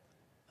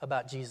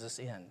about Jesus'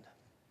 end?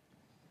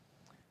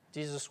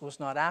 Jesus was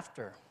not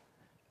after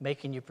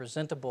making you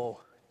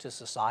presentable to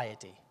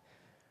society,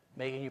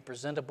 making you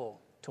presentable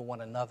to one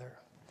another.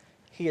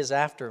 He is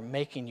after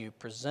making you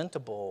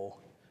presentable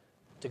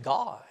to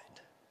God.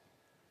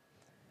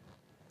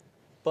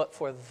 But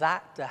for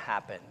that to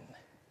happen,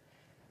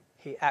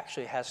 he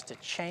actually has to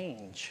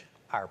change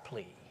our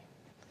plea.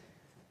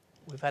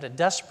 We've had a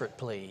desperate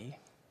plea.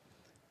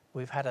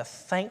 We've had a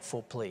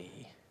thankful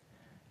plea,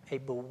 a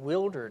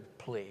bewildered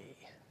plea.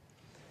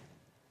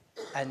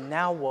 And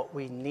now what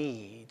we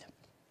need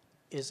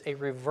is a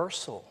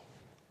reversal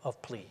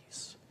of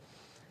pleas.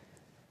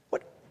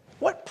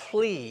 What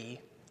plea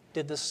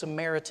did the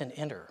Samaritan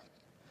enter?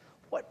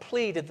 What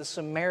plea did the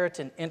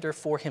Samaritan enter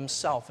for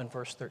himself in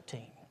verse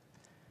 13?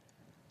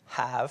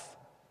 Have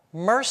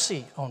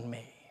mercy on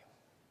me.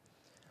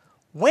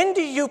 When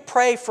do you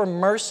pray for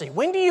mercy?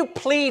 When do you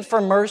plead for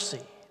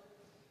mercy?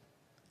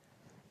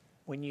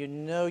 When you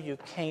know you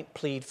can't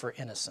plead for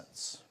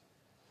innocence.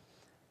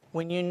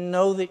 When you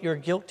know that you're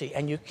guilty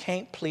and you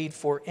can't plead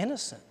for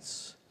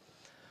innocence.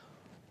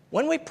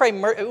 When we pray,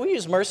 we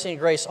use mercy and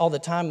grace all the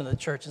time in the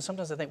church, and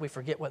sometimes I think we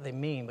forget what they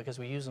mean because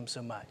we use them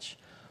so much.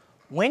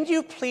 When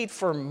you plead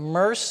for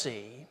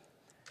mercy,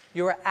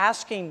 you are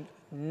asking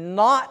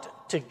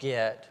not to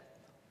get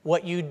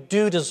what you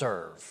do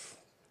deserve.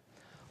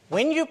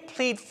 When you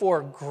plead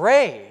for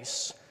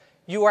grace,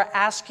 you are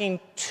asking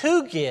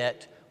to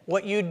get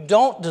what you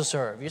don't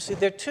deserve. You see,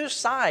 they're two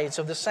sides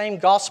of the same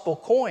gospel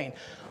coin,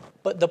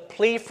 but the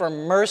plea for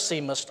mercy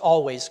must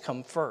always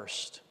come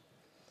first.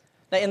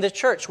 Now, in the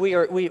church, we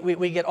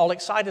get all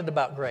excited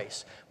about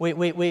grace.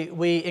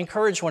 We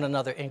encourage one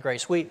another in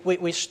grace.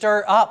 We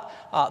stir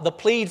up the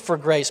plead for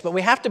grace. But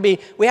we have to be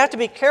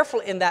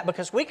careful in that,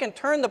 because we can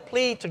turn the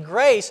plea to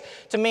grace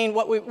to mean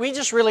what we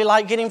just really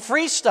like getting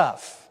free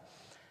stuff.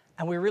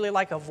 And we really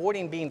like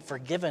avoiding being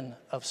forgiven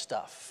of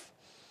stuff.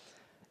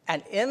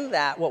 And in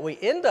that, what we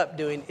end up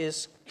doing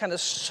is kind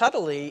of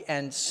subtly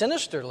and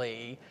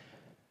sinisterly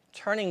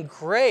turning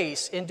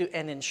grace into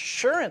an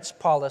insurance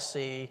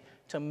policy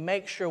to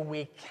make sure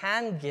we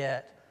can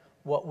get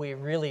what we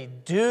really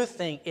do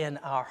think in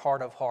our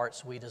heart of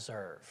hearts we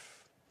deserve.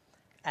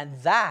 And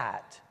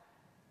that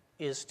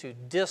is to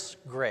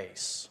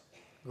disgrace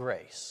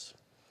grace.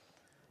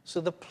 So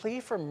the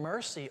plea for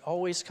mercy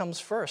always comes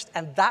first.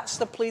 And that's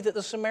the plea that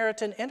the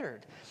Samaritan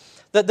entered.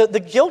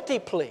 The guilty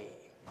plea.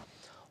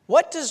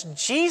 What does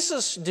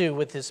Jesus do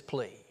with his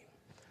plea?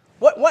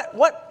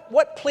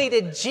 What plea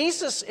did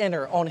Jesus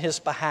enter on his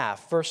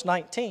behalf? Verse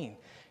 19.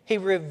 He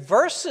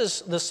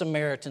reverses the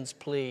Samaritan's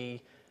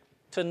plea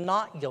to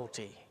not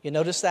guilty. You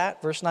notice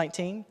that? Verse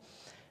 19.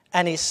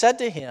 And he said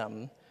to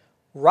him,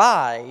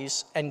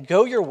 rise and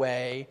go your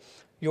way.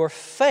 Your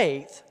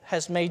faith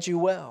has made you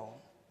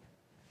well.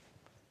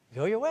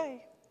 Go your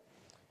way.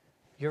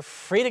 You're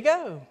free to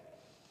go.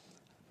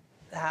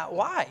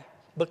 Why?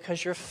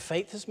 Because your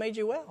faith has made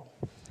you well.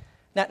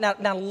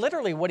 Now,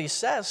 literally what he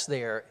says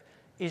there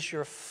is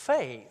your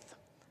faith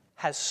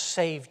has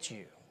saved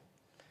you.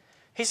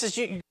 He says,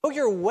 you go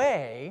your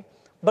way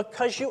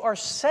because you are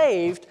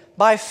saved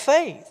by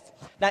faith.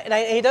 Now,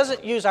 he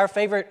doesn't use our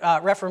favorite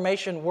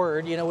Reformation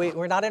word. You know,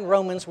 we're not in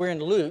Romans, we're in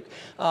Luke.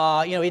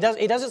 He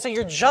doesn't say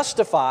you're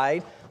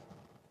justified,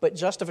 but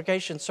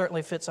justification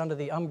certainly fits under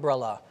the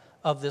umbrella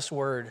of this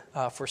word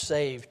for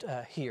saved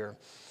here.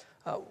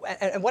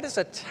 And what has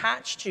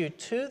attached you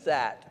to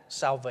that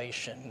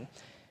salvation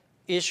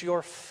is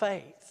your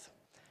faith.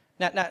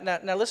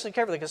 Now listen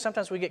carefully, because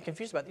sometimes we get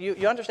confused about it.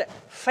 You understand,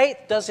 faith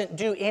doesn't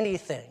do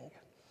anything.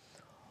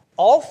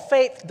 All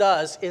faith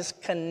does is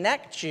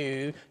connect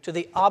you to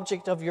the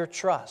object of your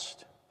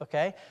trust,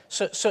 okay?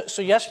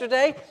 So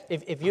yesterday,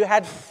 if you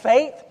had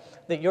faith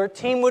that your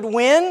team would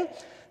win,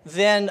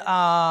 then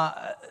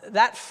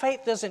that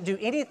faith doesn't do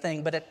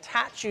anything but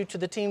attach you to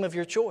the team of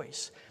your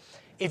choice.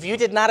 If you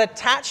did not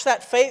attach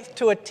that faith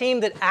to a team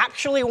that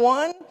actually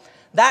won,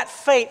 that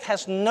faith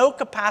has no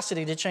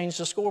capacity to change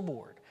the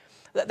scoreboard.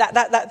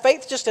 That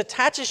faith just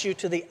attaches you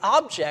to the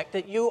object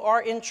that you are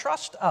in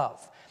trust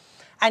of.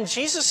 And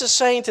Jesus is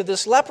saying to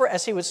this leper,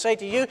 as he would say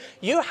to you,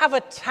 you have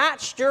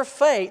attached your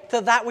faith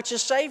to that which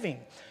is saving.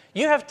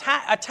 You have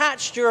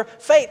attached your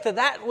faith to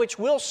that which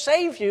will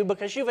save you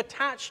because you've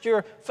attached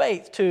your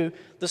faith to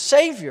the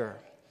Savior.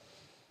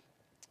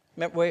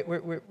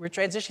 We're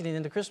transitioning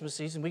into Christmas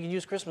season. We can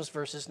use Christmas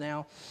verses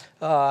now.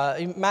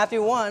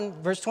 Matthew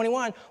 1, verse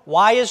 21.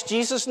 Why is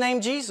Jesus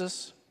named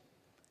Jesus?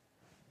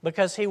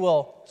 Because he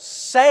will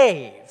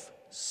save,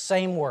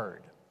 same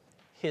word,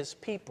 his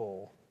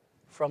people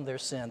from their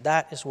sin.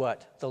 That is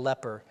what the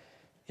leper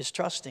is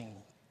trusting.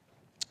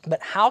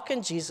 But how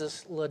can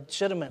Jesus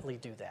legitimately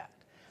do that?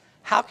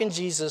 How can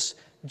Jesus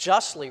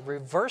justly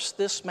reverse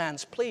this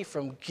man's plea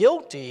from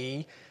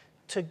guilty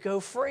to go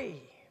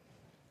free?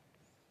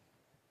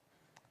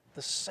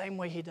 The same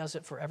way he does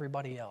it for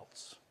everybody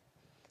else.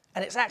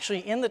 And it's actually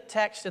in the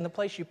text, in the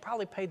place you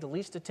probably paid the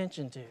least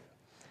attention to.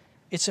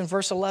 It's in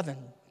verse 11.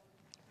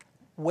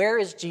 Where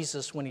is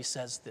Jesus when he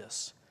says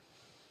this?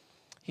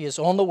 He is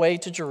on the way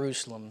to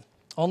Jerusalem.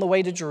 On the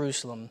way to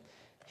Jerusalem,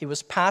 he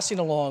was passing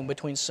along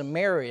between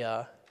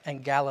Samaria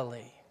and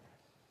Galilee.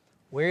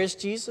 Where is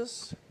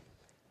Jesus?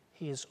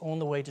 He is on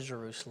the way to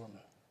Jerusalem.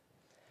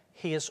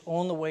 He is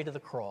on the way to the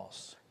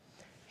cross.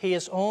 He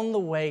is on the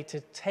way to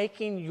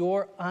taking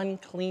your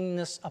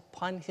uncleanness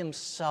upon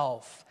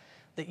himself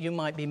that you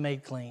might be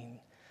made clean.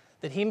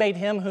 that he made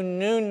him who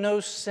knew no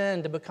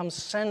sin to become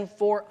sin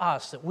for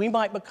us, that we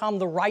might become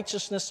the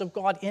righteousness of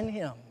God in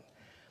him.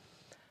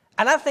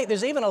 And I think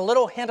there's even a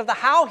little hint of the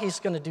how he's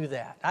going to do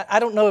that. I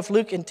don't know if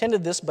Luke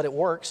intended this, but it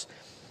works.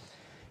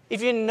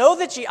 If you know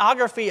the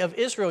geography of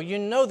Israel, you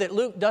know that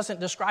Luke doesn't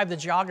describe the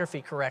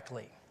geography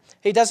correctly.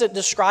 He doesn't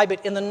describe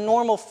it in the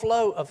normal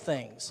flow of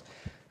things.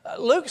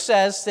 Luke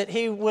says that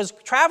he was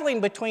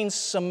traveling between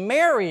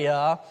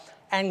Samaria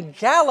and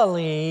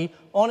Galilee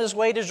on his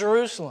way to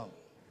Jerusalem.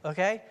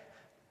 Okay?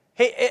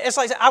 It's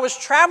like I was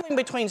traveling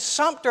between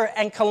Sumter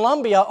and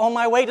Columbia on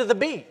my way to the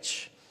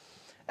beach.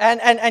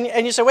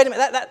 And you say, wait a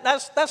minute,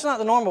 that's not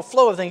the normal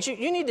flow of things.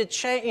 You need to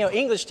change,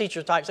 English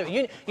teacher type stuff.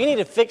 You need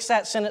to fix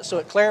that sentence so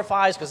it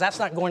clarifies, because that's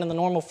not going in the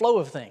normal flow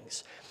of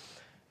things.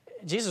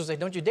 Jesus would say,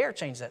 don't you dare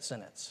change that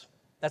sentence.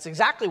 That's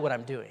exactly what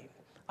I'm doing.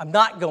 I'm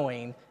not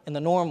going in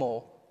the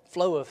normal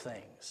flow of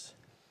things.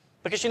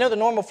 Because the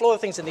normal flow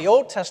of things in the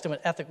Old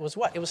Testament ethic was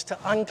what? It was to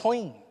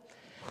unclean.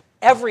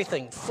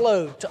 Everything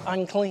flowed to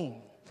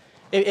unclean.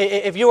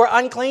 If you were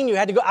unclean, you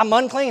had to go, I'm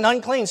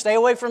unclean, stay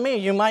away from me.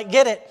 You might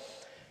get it.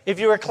 If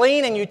you were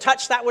clean and you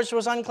touched that which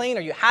was unclean,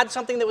 or you had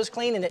something that was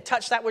clean and it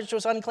touched that which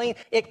was unclean,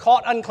 it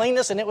caught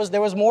uncleanness and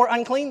there was more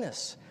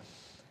uncleanness.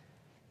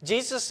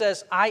 Jesus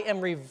says, I am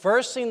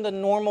reversing the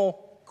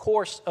normal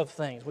course of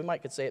things. We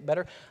might could say it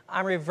better.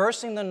 I'm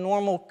reversing the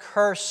normal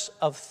curse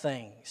of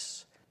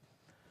things.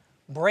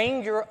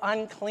 Bring your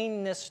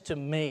uncleanness to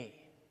me.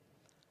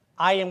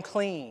 I am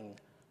clean,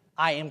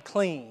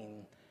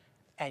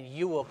 and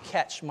you will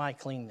catch my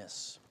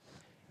cleanness.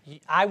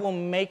 I will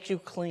make you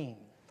clean.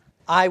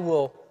 I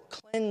will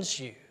cleanse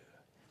you.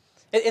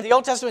 In the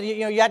Old Testament,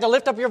 you had to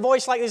lift up your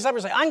voice like these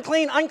lepers, say,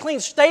 unclean,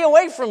 stay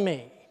away from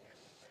me.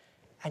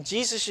 And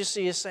Jesus, you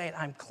see, is saying,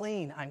 I'm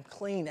clean,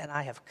 and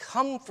I have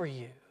come for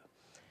you.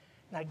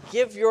 Now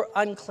give your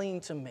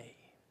unclean to me.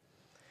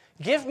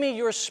 Give me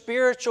your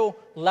spiritual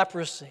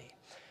leprosy.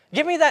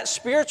 Give me that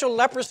spiritual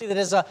leprosy that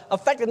has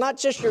affected not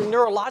just your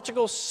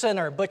neurological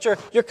center, but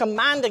your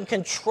command and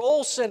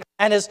control center,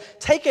 and has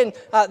taken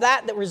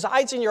that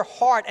resides in your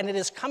heart, and it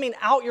is coming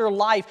out your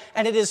life,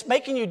 and it is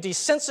making you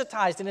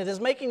desensitized, and it is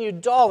making you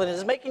dull, and it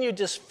is making you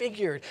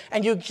disfigured.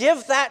 And you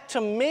give that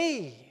to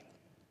me.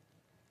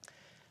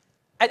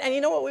 And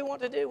you know what we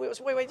want to do? We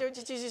say, wait,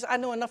 Jesus, I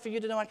know enough for you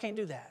to know I can't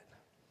do that.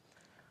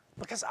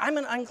 Because I'm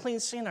an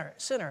unclean sinner,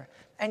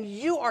 and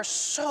you are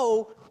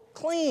so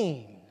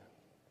clean.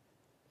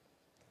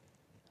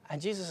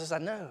 And Jesus says, I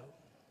know.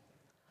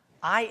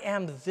 I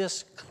am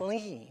this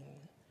clean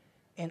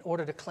in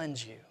order to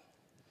cleanse you.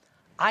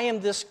 I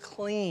am this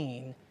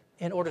clean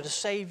in order to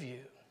save you.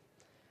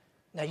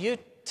 Now you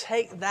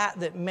take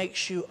that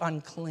makes you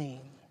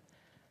unclean,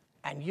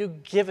 and you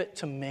give it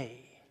to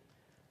me,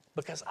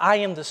 because I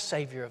am the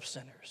Savior of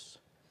sinners.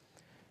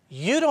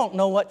 You don't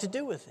know what to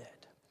do with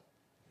it,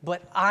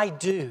 but I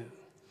do.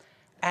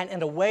 And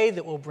in a way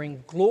that will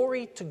bring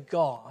glory to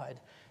God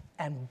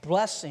and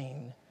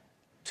blessing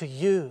to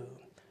you.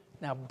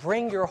 Now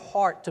bring your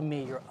heart to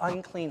me, your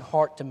unclean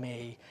heart to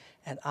me,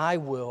 and I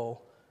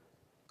will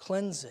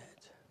cleanse it.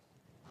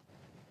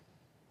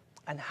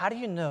 And how do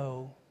you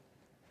know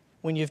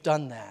when you've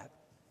done that?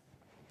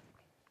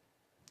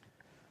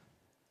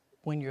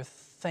 When your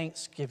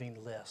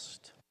Thanksgiving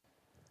list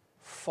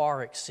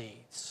far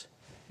exceeds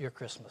your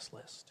Christmas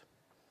list.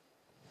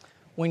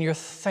 When your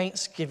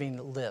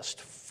Thanksgiving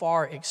list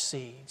far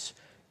exceeds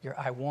your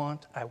I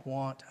want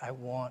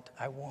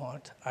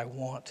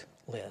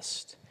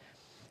list.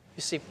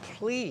 You see,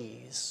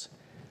 please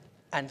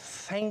and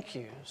thank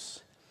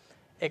yous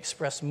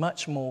express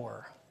much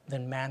more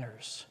than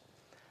manners.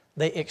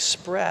 They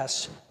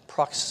express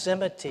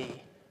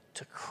proximity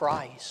to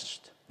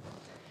Christ.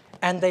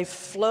 And they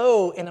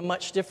flow in a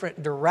much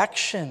different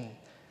direction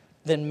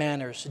than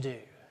manners do.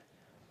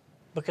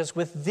 Because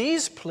with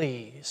these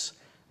pleas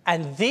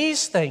and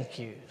these thank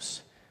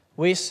yous,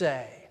 we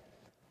say,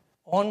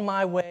 on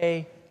my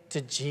way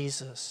to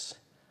Jesus,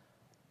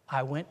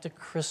 I went to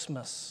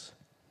Christmas,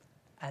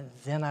 and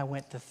then I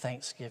went to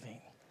Thanksgiving,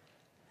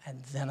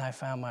 and then I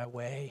found my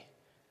way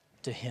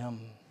to Him.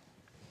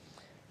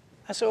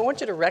 And so I want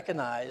you to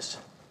recognize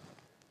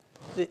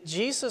that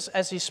Jesus,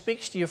 as He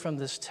speaks to you from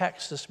this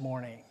text this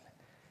morning,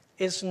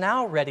 is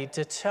now ready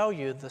to tell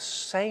you the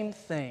same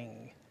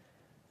thing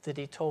that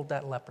He told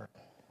that leper.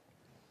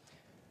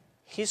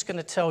 He's going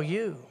to tell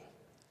you,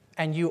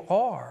 and you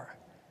are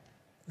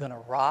going to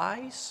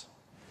rise,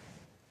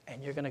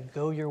 and you're going to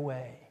go your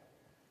way.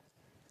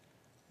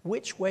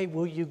 Which way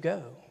will you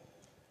go?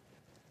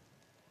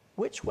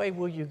 Which way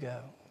will you go?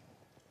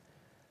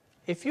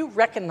 If you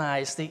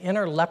recognize the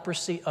inner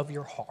leprosy of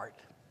your heart,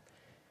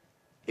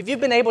 if you've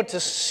been able to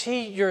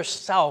see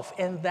yourself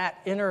in that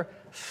inner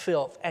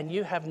filth and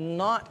you have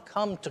not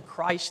come to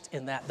Christ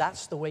in that,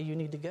 that's the way you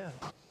need to go.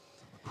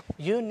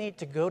 You need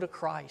to go to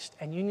Christ,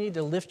 and you need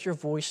to lift your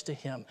voice to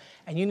Him,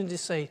 and you need to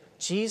say,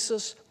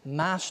 Jesus,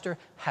 Master,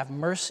 have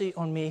mercy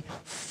on me.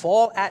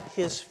 Fall at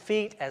His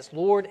feet as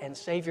Lord and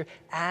Savior,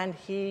 and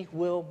He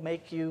will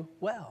make you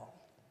well.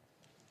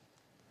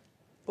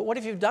 But what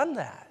if you've done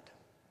that?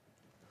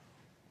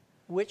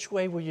 which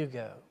way will you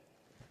go?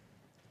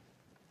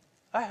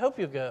 I hope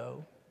you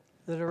go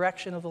the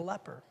direction of the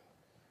leper.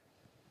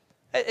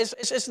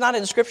 It's not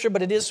in Scripture,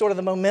 but it is sort of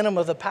the momentum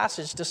of the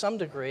passage to some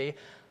degree.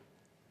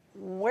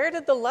 Where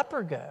did the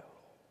leper go?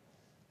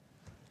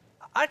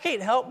 I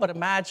can't help but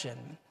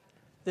imagine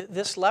that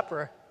this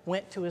leper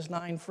went to his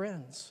 9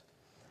 friends.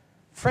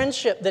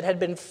 Friendship that had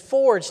been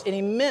forged in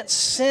immense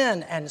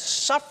sin and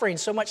suffering,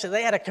 so much that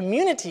they had a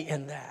community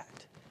in that.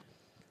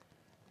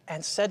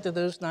 And said to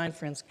those 9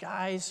 friends,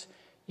 guys,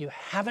 you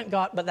haven't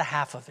got but the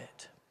half of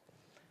it.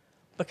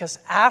 Because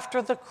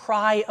after the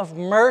cry of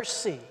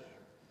mercy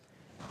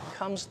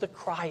comes the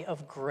cry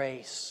of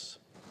grace.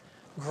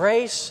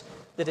 Grace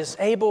that is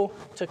able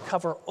to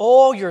cover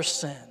all your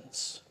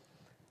sins.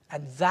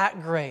 And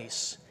that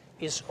grace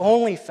is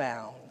only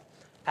found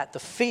at the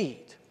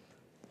feet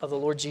of the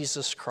Lord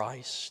Jesus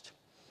Christ.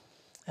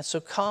 And so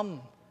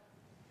come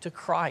to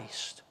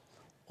Christ,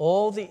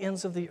 all the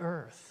ends of the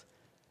earth,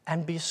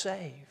 and be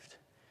saved.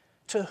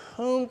 To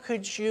whom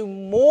could you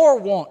more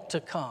want to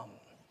come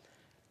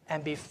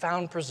and be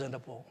found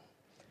presentable?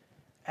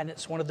 And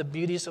it's one of the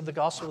beauties of the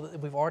gospel that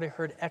we've already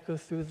heard echo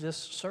through this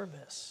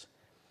service.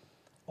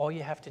 All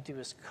you have to do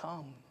is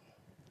come.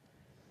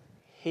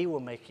 He will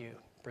make you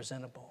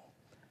presentable,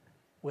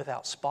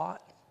 without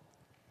spot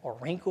or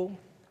wrinkle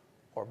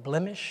or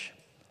blemish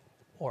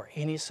or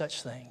any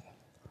such thing,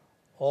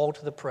 all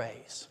to the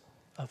praise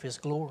of His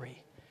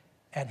glory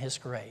and His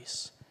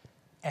grace.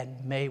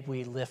 And may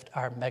we lift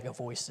our mega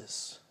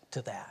voices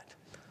to that.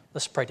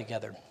 Let's pray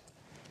together.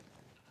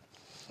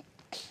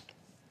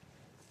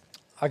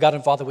 Our God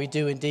and Father, we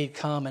do indeed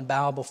come and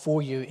bow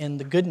before you in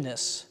the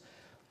goodness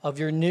of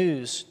your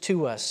news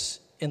to us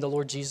in the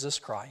Lord Jesus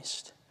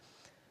Christ.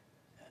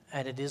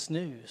 And it is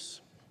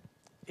news.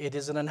 It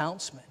is an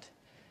announcement.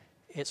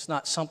 It's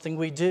not something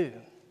we do.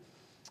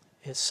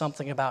 It's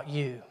something about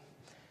you.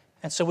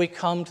 And so we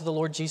come to the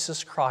Lord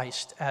Jesus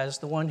Christ as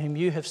the one whom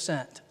you have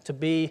sent to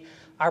be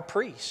our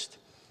priest,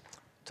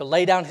 to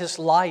lay down his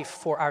life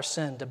for our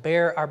sin, to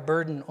bear our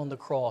burden on the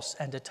cross,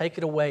 and to take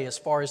it away as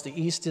far as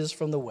the east is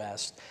from the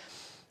west,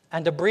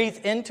 and to breathe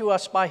into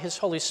us by his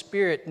Holy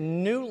Spirit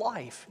new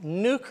life,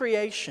 new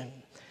creation,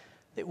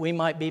 that we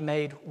might be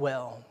made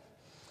well.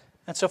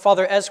 And so,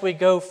 Father, as we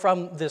go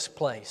from this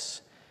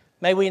place,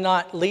 may we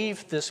not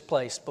leave this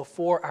place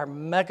before our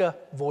mega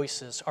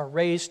voices are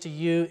raised to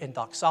you in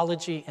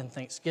doxology and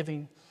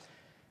thanksgiving.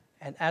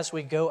 And as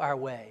we go our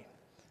way,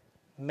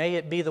 may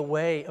it be the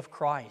way of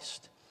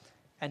Christ.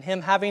 And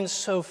him having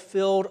so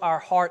filled our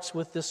hearts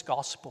with this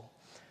gospel,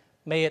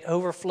 may it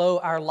overflow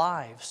our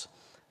lives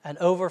and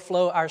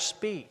overflow our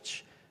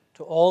speech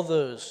to all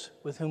those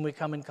with whom we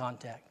come in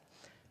contact.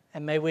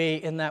 And may we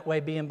in that way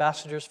be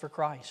ambassadors for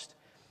Christ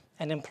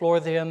and implore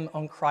them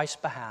on Christ's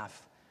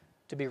behalf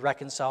to be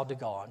reconciled to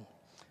God.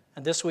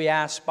 And this we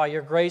ask by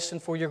your grace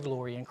and for your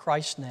glory. In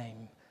Christ's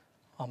name,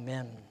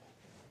 amen.